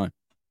 I don't know.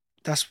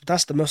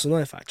 That's the most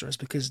annoying factor, is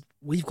because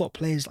we've got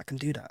players that can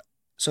do that.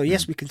 So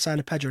yes, we can sign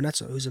a Pedro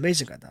Neto, who's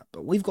amazing at that,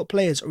 but we've got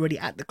players already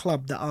at the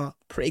club that are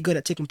pretty good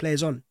at taking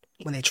players on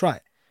when they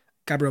try.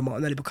 Gabriel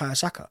Martinelli, Bukayo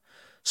Saka.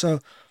 So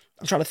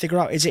I'm trying to figure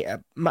out, is it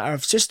a matter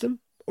of system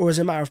or is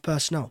it a matter of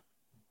personnel?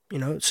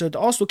 So the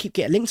Arsenal keep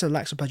getting linked to the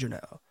likes of Pedro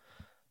Neto,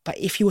 but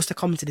if he was to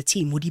come into the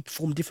team, would he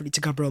perform differently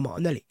to Gabriel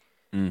Martinelli?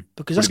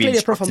 Because that's clearly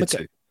a profile.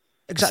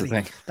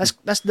 Exactly.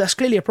 That's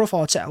clearly a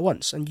profile I'd set at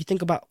once. And you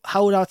think about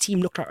how would our team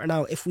look right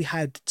now if we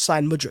had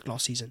signed Mudryk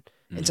last season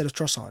instead of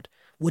Trossard?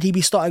 Would he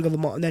be starting over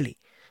Martinelli?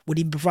 Would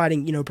he be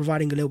providing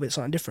a little bit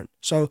something different?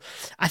 So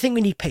I think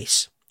we need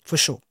pace for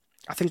sure.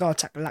 I think our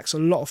attack lacks a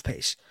lot of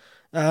pace,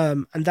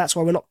 and that's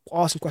why we're not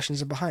asking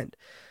questions behind.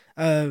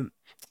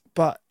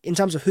 But in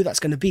terms of who that's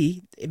going to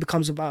be, it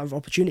becomes a matter of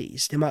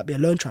opportunities. There might be a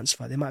loan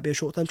transfer. There might be a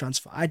short-term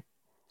transfer. I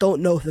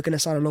don't know if they're going to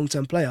sign a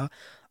long-term player,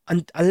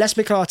 unless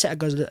Mikel Arteta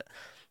goes,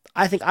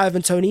 I think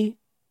Ivan Toney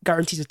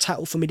guarantees a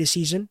title for me this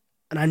season,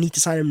 and I need to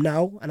sign him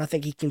now. And I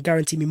think he can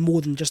guarantee me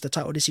more than just a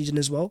title this season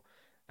as well.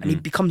 And he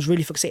becomes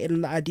really fixated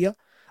on that idea.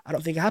 I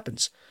don't think it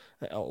happens.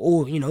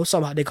 Or,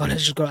 somehow they got to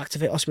just go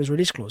activate Osimhen's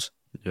release clause.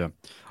 Yeah.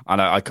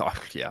 And I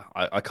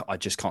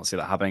just can't see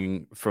that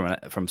happening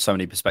from so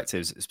many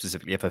perspectives,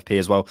 specifically FFP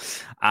as well.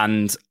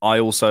 And I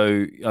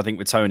think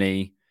with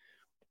Toney,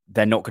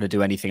 they're not going to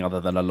do anything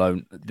other than a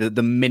loan.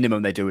 The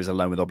minimum they do is a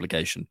loan with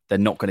obligation. They're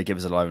not going to give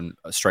us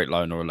a straight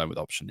loan or a loan with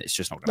option. It's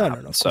just not going to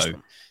happen.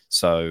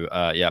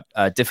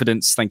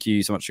 Diffidence, thank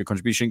you so much for your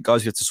contribution.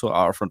 Guys, we have to sort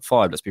out our front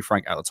five. Let's be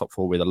frank, out of the top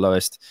four, we're the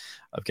lowest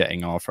of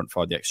getting our front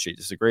five. The XG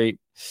disagree.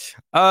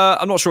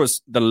 I'm not sure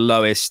it's the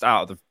lowest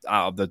out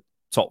of the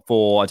top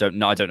four. I don't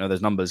know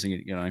those numbers.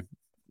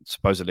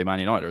 Supposedly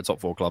Man United are a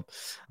top four club.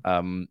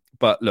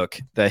 But look,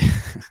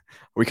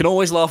 we can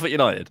always laugh at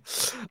United.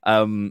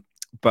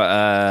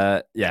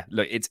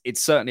 Look,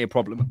 it's certainly a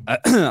problem.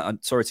 I'm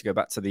sorry to go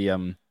back to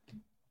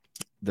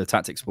the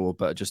tactics board,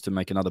 but just to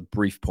make another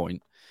brief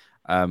point,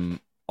 I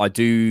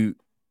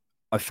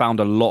found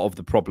a lot of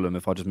the problem,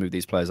 if I just move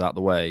these players out of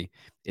the way,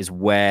 is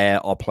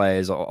where our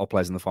players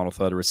in the final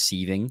third are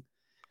receiving.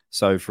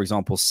 So, for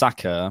example,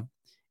 Saka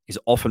is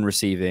often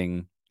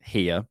receiving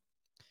here,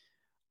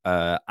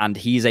 and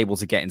he's able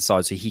to get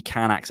inside, so he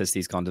can access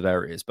these kind of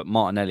areas. But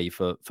Martinelli,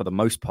 for the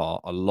most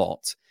part, a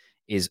lot,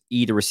 is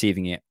either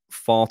receiving it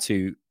far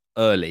too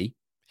early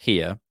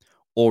here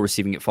or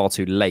receiving it far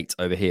too late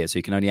over here. So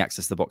you can only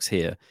access the box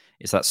here.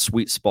 It's that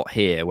sweet spot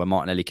here where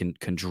Martinelli can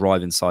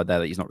drive inside there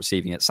that he's not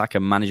receiving it. Saka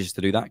manages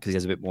to do that because he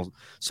has a bit more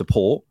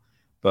support.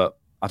 But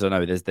I don't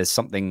know. There's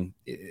something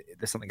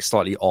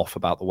slightly off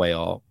about the way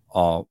our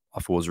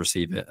forwards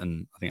receive it.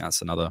 And I think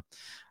that's another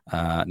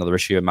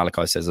issue. And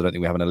Malachi says, I don't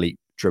think we have an elite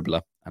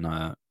dribbler.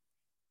 And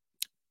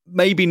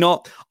maybe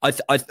not.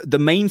 The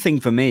main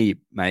thing for me,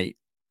 mate,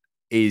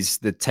 is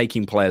the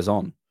taking players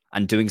on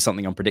and doing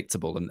something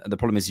unpredictable. And the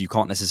problem is you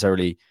can't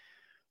necessarily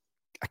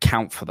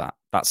account for that.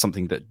 That's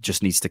something that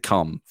just needs to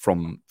come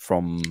from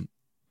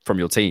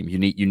your team. You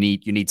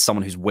need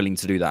someone who's willing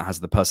to do that, has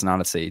the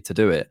personality to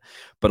do it.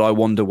 But I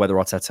wonder whether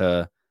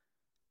Arteta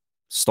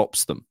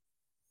stops them.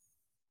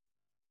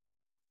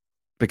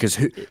 Because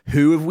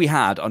who have we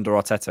had under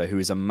Arteta who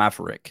is a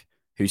maverick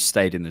who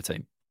stayed in the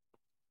team?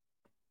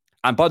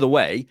 And by the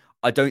way,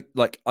 I don't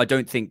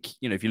think,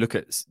 if you look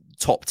at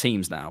top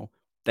teams now,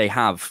 they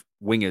have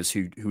wingers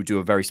who do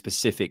a very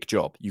specific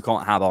job. You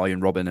can't have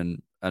Arjen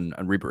Robben and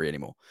Ribery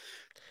anymore.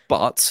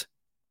 But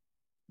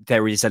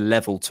there is a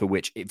level to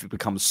which if it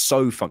becomes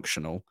so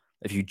functional,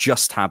 if you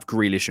just have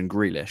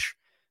Grealish,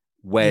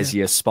 where's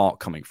your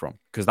spark coming from?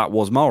 Because that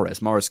was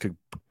Mahrez. Mahrez could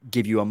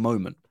give you a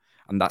moment,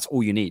 and that's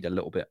all you need, a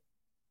little bit.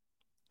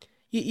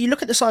 You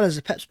look at the signings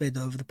of Pep's made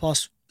over the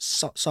past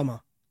summer.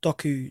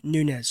 Doku,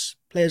 Nunez,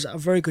 players that are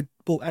very good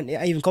ball, and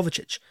even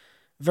Kovacic,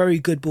 very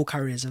good ball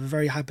carriers of a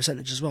very high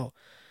percentage as well.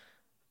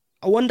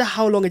 I wonder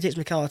how long it takes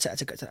Mikel Arteta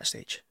to get to that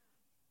stage.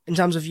 In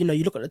terms of, you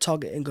look at the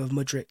targeting of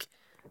Mudryk,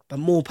 but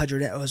more Pedro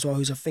Neto as well,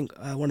 who's I think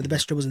one of the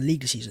best dribblers in the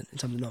league this season in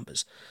terms of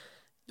numbers.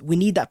 We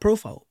need that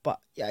profile, but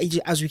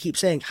as we keep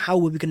saying, how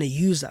are we going to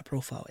use that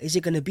profile? Is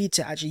it going to be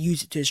to actually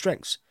use it to his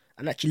strengths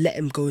and actually let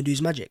him go and do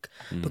his magic?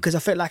 Because I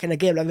felt like in a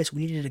game like this,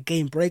 we needed a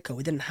game breaker.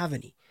 We didn't have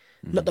any.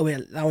 Not that we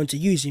allow him to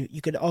use.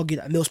 You could argue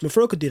that Emil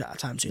Smith-Rowe could do that at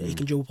times. He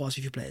can dribble past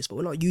a few players, but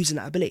we're not using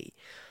that ability.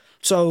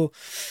 So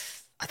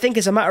I think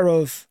it's a matter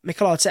of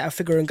Mikel Arteta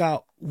figuring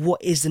out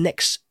what is the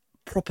next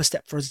proper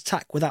step for his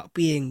attack without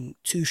being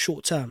too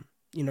short term,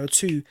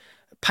 too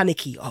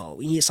panicky. Oh,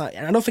 we need something.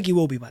 And I don't think he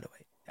will be, by the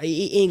way.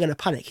 He ain't going to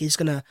panic. He's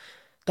going to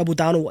double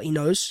down on what he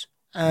knows.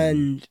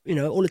 And,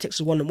 all it takes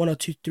is one or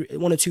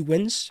two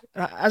wins.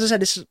 As I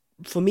said, this is,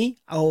 for me,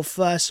 our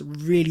first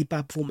really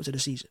bad performance of the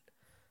season.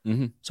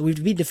 Mm-hmm. So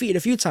we've been defeated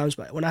a few times,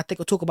 but when I think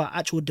I talk about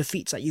actual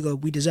defeats that you go,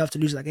 we deserve to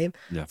lose that game.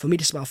 Yeah. For me,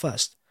 this is my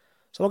first.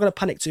 So I'm not going to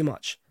panic too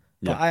much.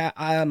 But Yeah.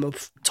 I am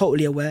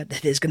totally aware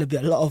that there's going to be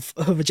a lot of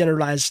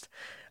overgeneralized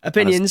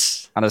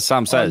opinions. And as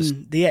Sam says,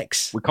 on the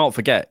X. we can't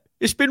forget,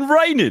 it's been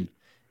raining.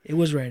 It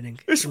was raining.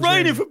 It's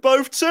raining for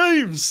both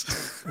teams.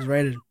 It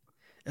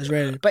was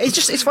raining. But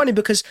it's funny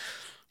because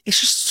it's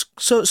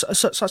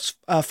just such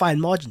fine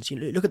margins. You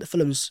look at the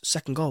Fulham's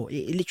second goal.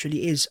 It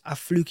literally is a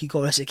fluky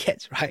goal as it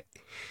gets, right?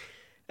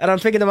 And I'm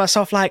thinking to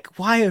myself, like,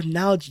 why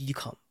now did you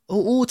come?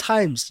 All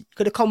times. You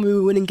could have come when we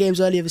were winning games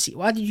earlier this season.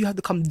 Why did you have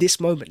to come this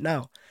moment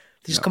now?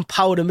 To just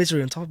compile the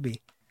misery on top of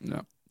me.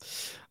 No.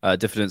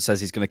 Diffident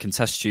says he's going to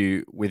contest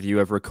with you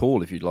over a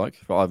call if you'd like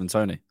for Ivan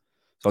Toney.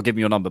 So I'll give him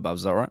your number,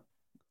 Babs. Is that right?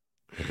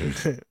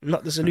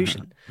 Not the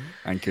solution.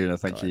 And Guna,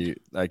 thank you.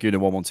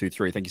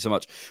 Guna1123, thank you so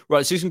much. Right,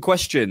 let's do some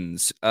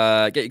questions.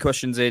 Get your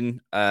questions in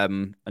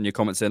and your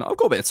comments in. I've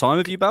got a bit of time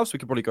with you, Babs. We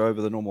could probably go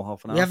over the normal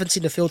half an hour. We haven't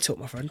seen the field tilt,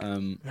 my friend.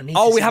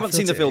 We haven't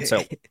seen the field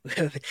tilt.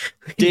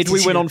 Did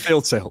we win on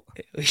field tilt?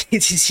 We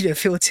need to see the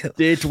field tilt.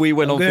 Did we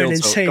win on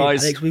field tilt?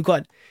 Guys, Alex, we've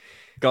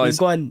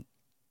gone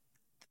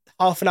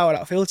half an hour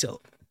without field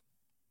tilt.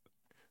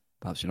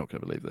 Babs, you're not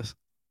going to believe this.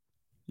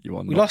 You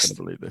are not going to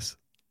believe this.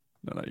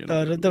 No, you're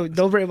not.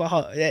 Don't break my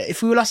heart.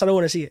 If we lost, I don't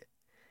want to see it.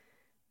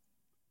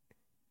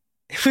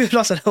 If we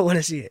lost, I don't want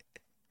to see it.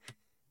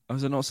 Oh,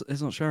 is it not?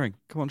 It's not sharing.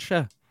 Come on,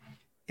 share.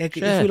 Yeah,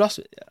 share. If we lost,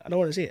 I don't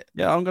want to see it.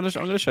 Yeah, I'm gonna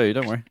show you.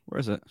 Don't worry. Where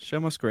is it?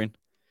 Share my screen.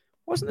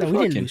 Wasn't it? No,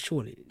 we didn't lose,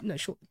 surely. No,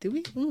 sure. Did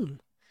we?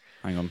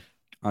 Hang on.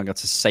 I'm going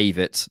to save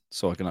it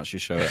so I can actually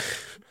show it.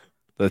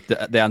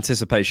 The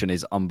anticipation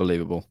is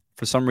unbelievable.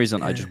 For some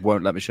reason, I just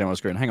won't let me share my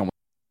screen. Hang on.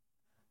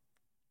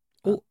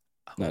 Oh,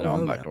 no,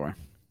 I'm back. Don't worry.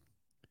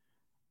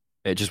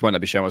 It just won't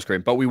let me share my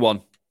screen. But we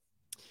won.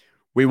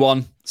 We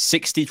won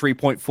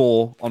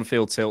 63.4 on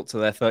field tilt to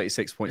their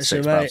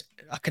 36.6. Mate,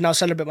 I can now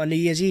celebrate my New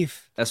Year's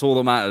Eve. That's all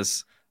that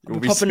matters. We're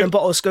popping them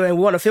bottles going,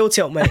 we want a field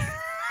tilt, mate.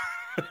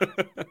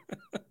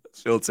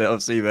 Field tilt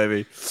FC,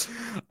 baby.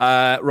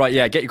 Right,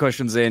 yeah, get your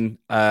questions in.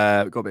 We've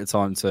got a bit of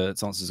time to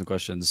answer some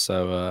questions.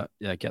 So,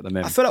 yeah, get them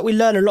in. I feel like we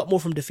learn a lot more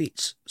from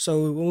defeats.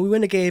 So when we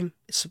win a game,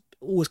 it's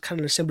always kind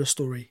of a similar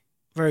story.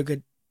 Very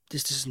good,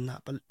 this and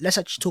that. But let's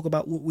actually talk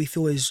about what we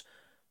feel is,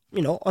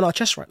 on our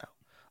chest right now.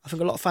 I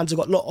think a lot of fans have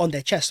got a lot on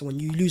their chest, and when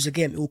you lose a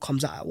game, it all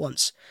comes out at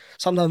once.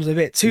 Sometimes a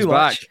bit too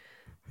much.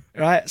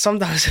 Right?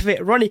 Sometimes a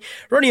bit. Ronnie,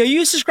 are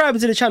you subscribing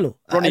to the channel?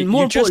 Ronnie, and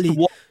more importantly, just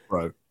won,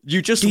 bro.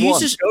 You just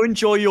won. Go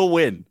enjoy your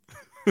win.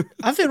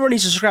 I think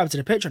Ronnie's subscribed to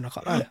the Patreon. I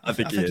can't lie. I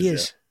think he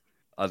is.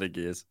 Yeah. I think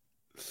he is.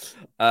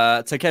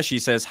 Takeshi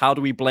says, "How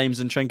do we blame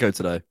Zinchenko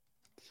today?"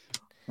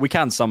 We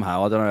can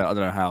somehow. I don't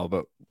know how,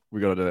 but we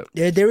got to do it.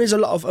 Yeah, there is a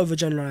lot of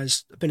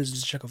overgeneralized opinions on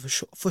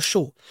Zinchenko for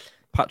sure.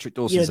 Patrick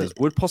Dawson says,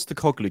 would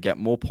Postecoglou get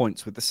more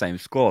points with the same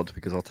squad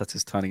because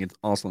Arteta's turning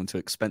Arsenal into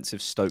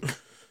expensive Stoke?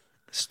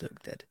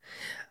 Stoke dead.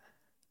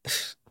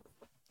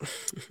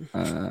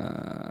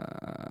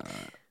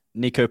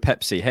 Nico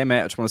Pepsi. Hey, mate,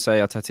 I just want to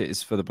say Arteta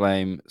is for the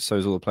blame. So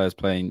is all the players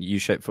playing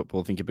U-shaped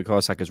football, thinking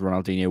Bukayo Saka's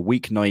Ronaldinho.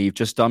 Weak, naive,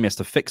 just dumb. He has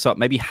to fix up.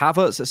 Maybe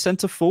Havertz at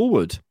centre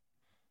forward.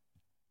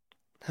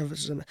 I don't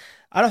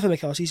think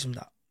Mikel sees him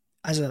that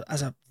as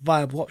a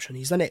viable option.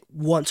 He's done it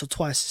once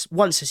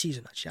a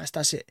season, actually.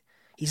 That's it.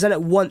 He's done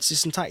it once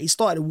this entire... He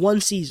started one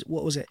season.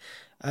 What was it?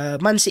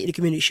 Man City, the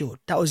Community Shield.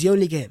 That was the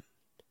only game.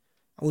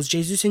 Was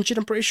Jesus injured,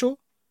 I'm pretty sure?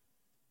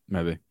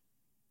 Maybe.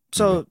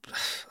 So,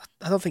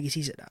 I don't think he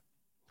sees it that.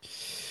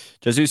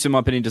 Jesus, in my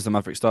opinion, does the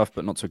Maverick stuff,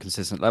 but not to a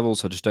consistent level,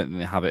 so I just don't think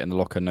they have it in the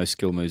locker. No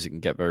skill moves, it can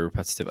get very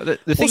repetitive.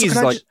 The thing is,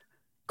 like...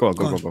 Go on.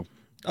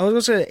 I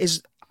was going to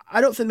say, I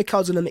don't think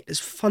Mikel's going to make this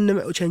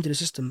fundamental change in the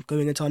system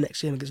going into our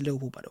next game against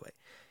Liverpool, by the way.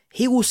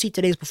 He will see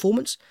today's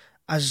performance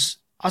as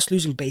us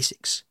losing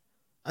basics,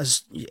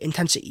 as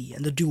intensity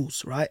and the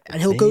duels, right?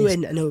 And he'll go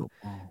in and he'll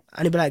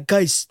be like,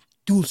 guys,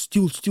 duels.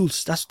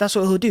 That's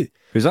what he'll do.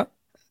 Who's that?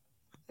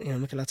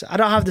 Mikel Arteta. I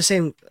don't have the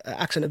same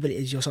accent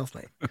ability as yourself,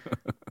 mate.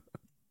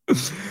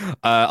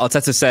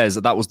 Arteta says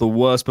that was the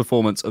worst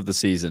performance of the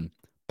season.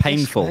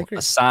 Painful,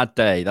 a sad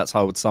day. That's how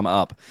I would sum it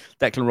up.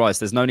 Declan Rice,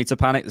 there's no need to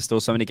panic. There's still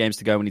so many games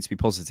to go. We need to be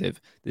positive.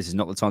 This is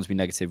not the time to be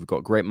negative. We've got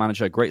a great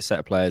manager, a great set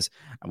of players,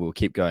 and we will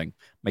keep going.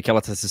 Mikel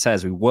Arteta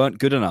says we weren't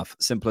good enough.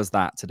 Simple as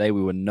that. Today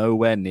we were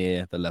nowhere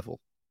near the level.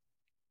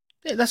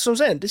 Yeah, that's what I'm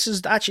saying. This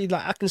is actually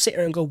like, I can sit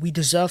here and go, we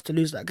deserve to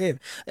lose that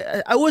game.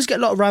 I always get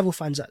a lot of rival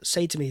fans that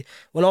say to me,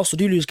 when Arsenal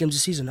do lose games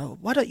this season, oh,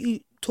 why don't you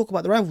talk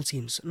about the rival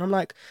teams? And I'm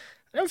like,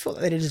 I don't feel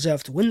like they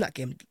deserve to win that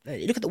game.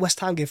 You look at the West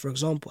Ham game, for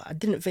example. I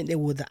didn't think they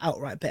were the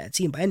outright better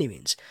team by any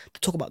means.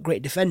 To talk about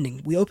great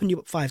defending, we opened you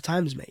up 5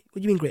 times, mate.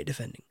 What do you mean great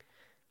defending?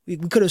 We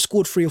could have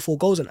scored 3 or 4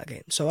 goals in that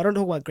game. So I don't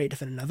talk about great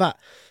defending like that.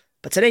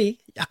 But today,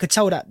 I could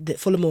tell that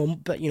Fulham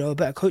were, a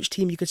better coach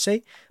team, you could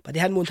say. But they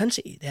had more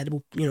intensity. They had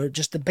more,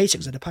 just the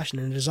basics of the passion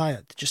and the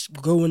desire to just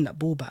go win that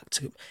ball back,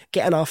 to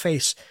get in our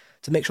face,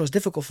 to make sure it's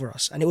difficult for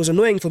us. And it was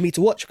annoying for me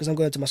to watch because I'm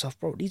going to myself,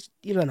 bro, they're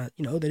doing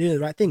the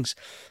right things.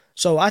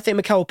 So I think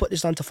Mikel will put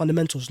this down to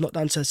fundamentals, not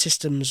down to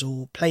systems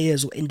or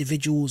players or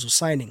individuals or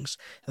signings.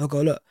 They'll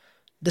go, look,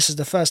 this is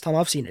the first time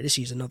I've seen it this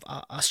season of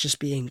us just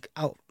being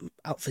out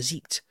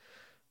physiqued.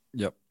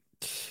 Yep.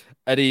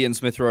 Eddie and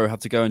Smith Rowe have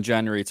to go in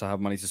January to have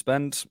money to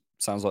spend.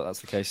 Sounds like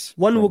that's the case.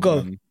 One will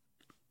go.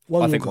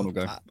 I think one will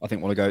go. I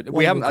think one will go.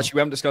 We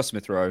haven't discussed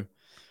Smith Rowe.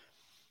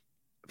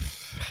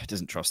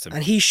 Doesn't trust him,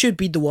 and he should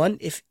be the one.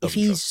 If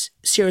he's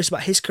serious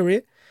about his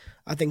career,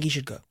 I think he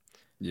should go.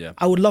 Yeah,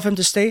 I would love him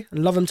to stay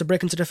and love him to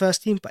break into the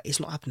first team, but it's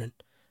not happening.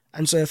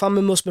 And so if I'm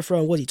in Smith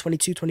Rowe, what is he,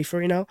 22,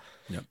 23 now?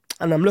 Yeah.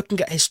 And I'm looking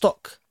at his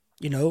stock,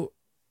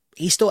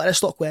 he's still at a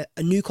stock where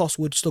a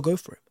Newcastle would still go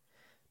for him.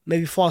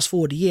 Maybe fast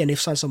forward a year and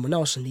they've signed someone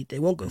else and they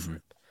won't go for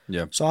him.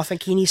 Yeah. So I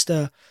think he needs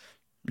to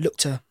look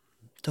to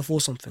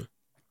force something.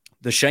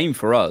 The shame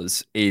for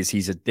us is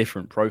he's a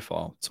different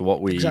profile to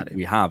what we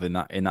have in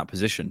that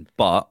position.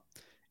 But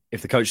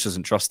if the coach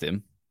doesn't trust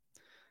him,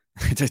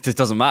 it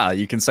doesn't matter.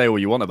 You can say all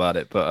you want about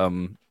it, but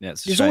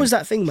it's there's always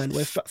that thing, man,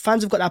 where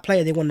fans have got that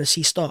player they want to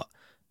see start.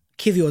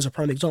 Kivio is a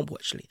prime example,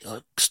 actually.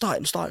 Like, start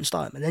him.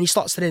 And then he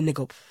starts today and they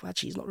go,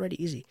 actually, he's not ready,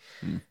 is he?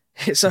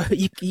 So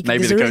maybe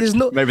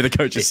the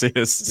coach is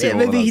serious. Yeah,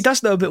 maybe he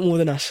does know a bit more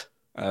than us.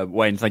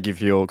 Wayne, thank you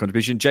for your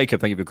contribution.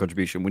 Jacob, thank you for your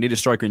contribution. We need a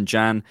striker in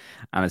Jan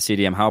and a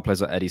CDM. How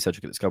players like Eddie,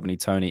 Cedric at this company,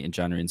 Tony in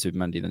January and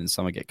Supermandy, then in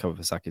summer get covered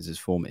for Saka's. His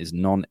form is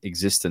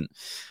non-existent.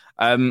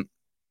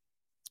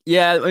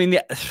 Yeah, I mean,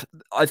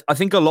 I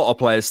think a lot of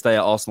players stay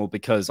at Arsenal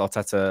because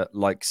Arteta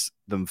likes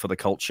them for the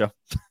culture.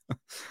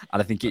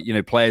 And I think,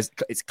 players,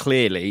 it's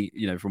clearly,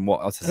 from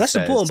what Arteta says. That's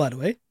important, by the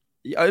way.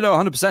 Oh, no,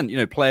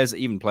 100%.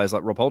 Players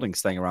like Rob Holding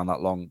staying around that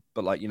long,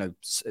 but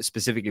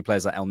specifically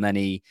players like El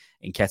Neni,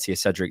 Nketiah,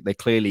 Cedric, they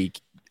clearly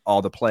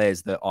are the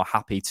players that are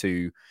happy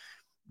to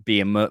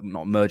be not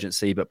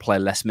emergency, but play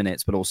less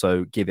minutes, but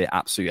also give it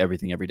absolute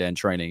everything every day in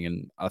training.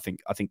 And I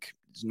think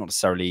it's not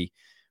necessarily.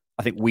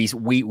 I think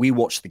we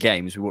watch the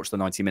games, we watch the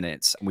 90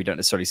 minutes, and we don't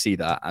necessarily see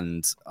that.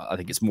 And I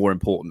think it's more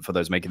important for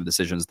those making the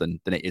decisions than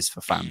it is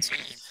for fans.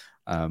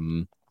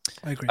 I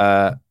agree.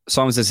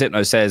 Simon Says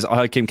Hypno says, I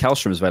heard Kim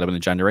Kallstrom is available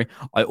in January.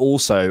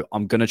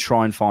 I'm going to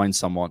try and find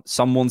someone.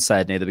 Someone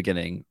said near the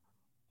beginning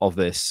of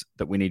this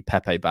that we need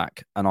Pepe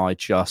back. And I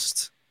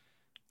just,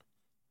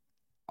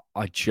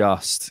 can I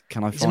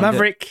find He's a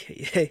maverick.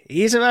 It?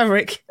 He's a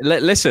maverick.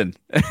 Listen.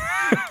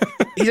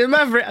 He's a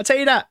maverick, I'll tell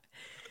you that.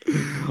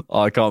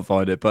 I can't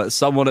find it, but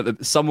someone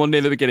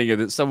near the beginning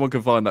of it, someone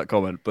can find that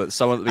comment, but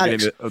someone at the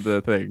beginning of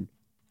the thing.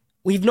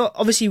 We've not,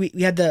 obviously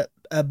we had the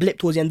blip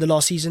towards the end of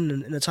last season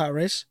in the title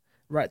race,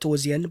 right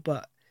towards the end,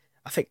 but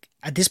I think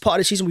at this part of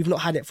the season, we've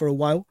not had it for a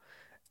while.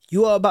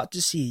 You are about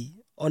to see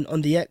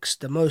on the X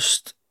the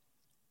most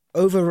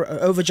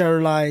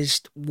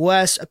overgeneralized,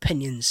 worst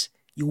opinions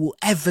you will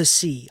ever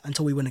see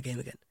until we win a game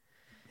again.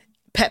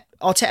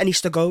 Arteta needs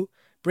to go.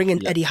 Bring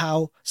in Eddie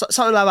Howe,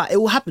 something like that. It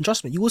will happen.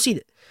 Trust me. You will see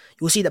it.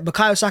 You will see that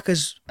Bukayo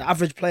Saka's the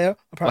average player.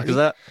 Apparently,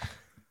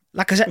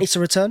 Lacazette needs to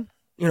return.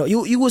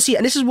 You will see it.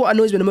 And this is what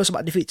annoys me the most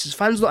about defeats. Is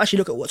fans don't actually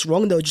look at what's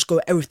wrong. They'll just go,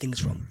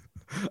 everything's wrong.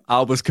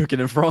 Alba's cooking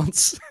in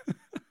France.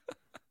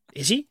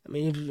 Is he? I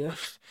mean,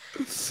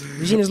 we've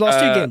seen his last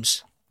two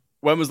games.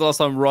 When was the last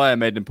time Raya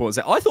made an important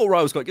save? I thought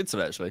Raya was quite good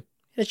today, actually.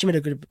 He actually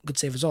made a good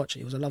save as well.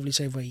 Actually, it was a lovely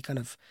save where he kind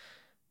of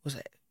was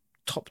it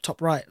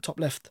top right, top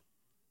left.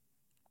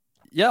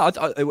 Yeah,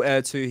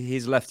 to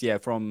his left,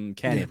 from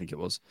Kenny, I think it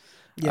was.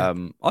 Yeah.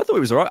 I thought he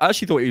was all right. I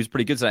actually thought he was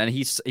pretty good today, and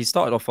he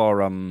started off our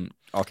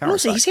counter.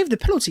 Honestly, he saved the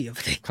penalty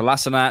over there.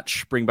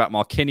 Kolasinac, bring back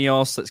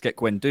Marquinhos. Let's get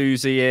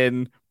Guendouzi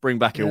in. Bring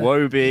back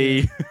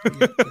Iwobi.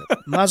 Yeah.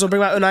 Might as well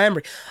bring back Unai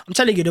Emery. I'm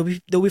telling you,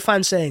 there'll be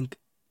fans saying,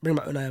 "Bring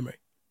back Unai Emery."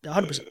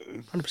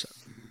 100%.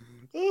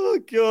 Oh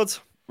God!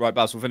 Right,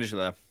 Baz, we'll finish it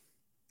there.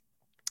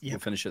 Yeah, we'll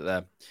finish it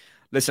there.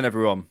 Listen,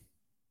 everyone.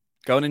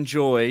 Go and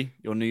enjoy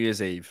your New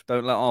Year's Eve.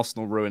 Don't let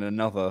Arsenal ruin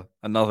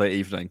another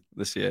evening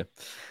this year.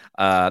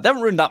 They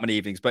haven't ruined that many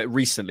evenings, but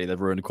recently they've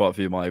ruined quite a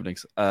few of my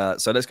evenings.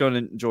 So let's go and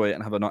enjoy it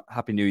and have a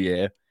happy New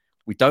Year.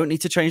 We don't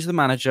need to change the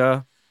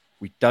manager.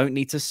 We don't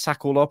need to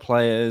sack all our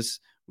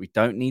players. We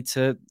don't need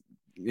to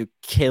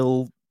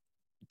kill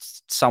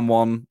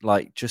someone.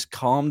 Just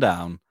calm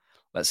down.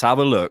 Let's have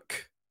a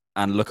look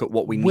and look at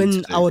what we need to do.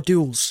 Win our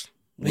duels.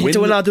 We need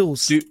to win our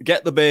duels.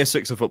 Get the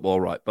basics of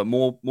football right. But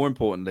more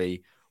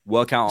importantly,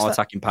 work out our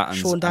attacking patterns.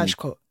 Sean Dyche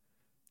quote.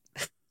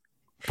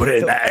 Put it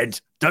in that end.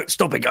 Don't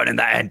stop it going in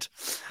that end.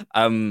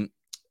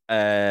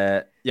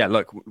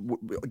 Look,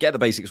 get the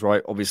basics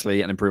right,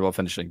 obviously, and improve our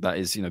finishing. That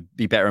is,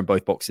 be better in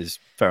both boxes.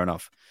 Fair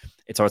enough.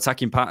 It's our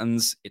attacking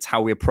patterns. It's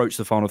how we approach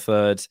the final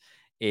third.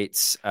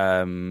 It's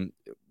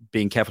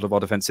being careful of our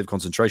defensive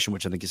concentration,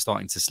 which I think is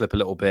starting to slip a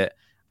little bit.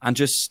 And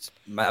just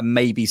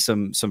maybe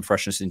some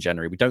freshness in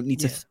January. We don't need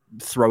to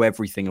throw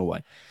everything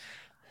away.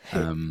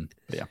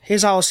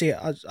 Here's how I see it.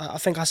 I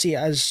think I see it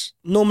as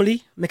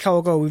normally, Mikel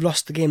will go, we've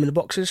lost the game in the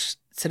boxes.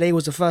 Today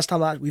was the first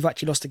time we've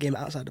actually lost the game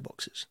outside the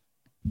boxes.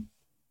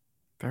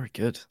 Very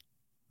good.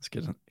 That's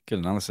good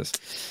analysis.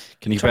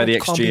 Can you compare the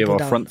XG of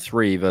our front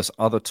three versus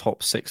other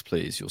top six,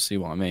 please? You'll see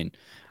what I mean.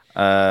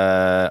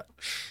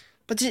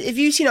 But if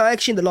you've seen our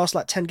XG in the last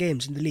 10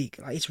 games in the league,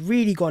 it's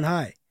really gone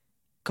high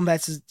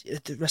compared to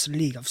the rest of the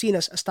league. I've seen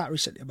a stat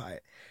recently about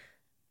it.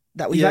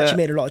 that we've actually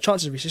made a lot of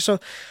chances recently. So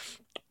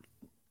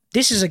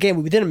this is a game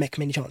where we didn't make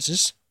many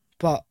chances,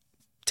 but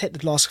take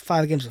the last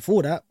 5 games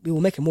before that, we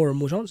were making more and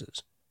more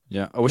chances.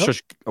 Yeah, I wish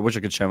I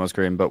could share my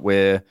screen, but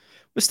we're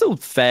still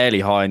fairly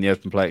high in the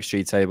open play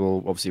XG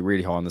table. Obviously,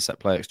 really high on the set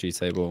play XG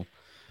table.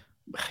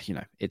 You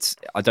know,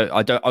 I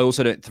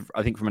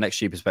think from an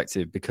XG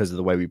perspective, because of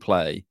the way we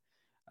play,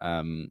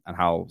 and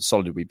how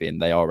solid we've been,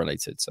 they are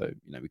related. So,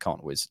 you know, we can't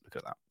always look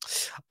at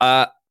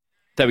that.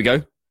 There we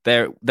go.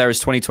 There is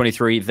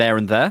 2023 there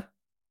and there.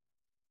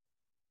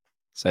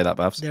 Say that,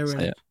 Babs. There and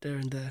there.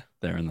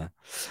 There and there.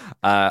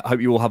 I hope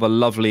you all have a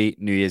lovely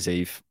New Year's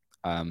Eve.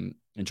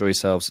 Enjoy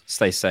yourselves.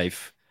 Stay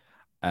safe.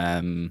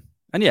 And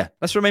yeah,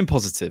 let's remain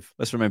positive.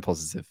 Let's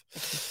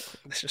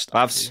just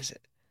Babs.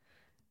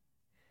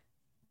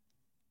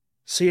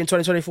 See you in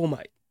 2024,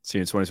 mate. See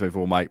you in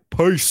 2024, mate.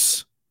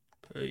 Peace.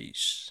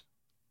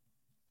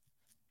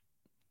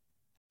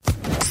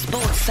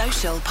 Sports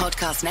Social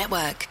Podcast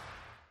Network.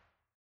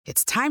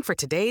 It's time for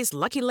today's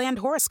Lucky Land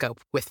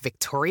horoscope with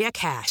Victoria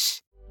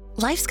Cash.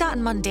 Life's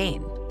gotten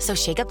mundane, so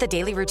shake up the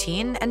daily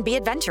routine and be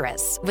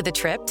adventurous with a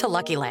trip to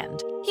Lucky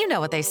Land. You know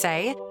what they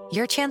say,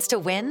 your chance to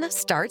win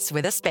starts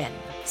with a spin.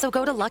 So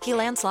go to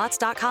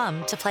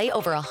LuckyLandSlots.com to play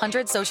over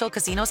 100 social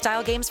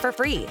casino-style games for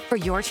free for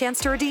your chance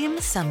to redeem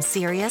some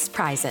serious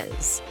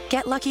prizes.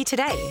 Get lucky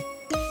today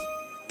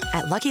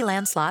at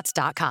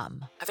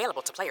LuckyLandSlots.com.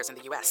 Available to players in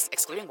the U.S.,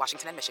 excluding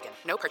Washington and Michigan.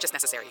 No purchase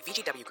necessary.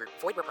 VGW Group.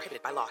 Void where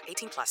prohibited by law.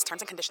 18+.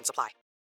 Terms and conditions apply.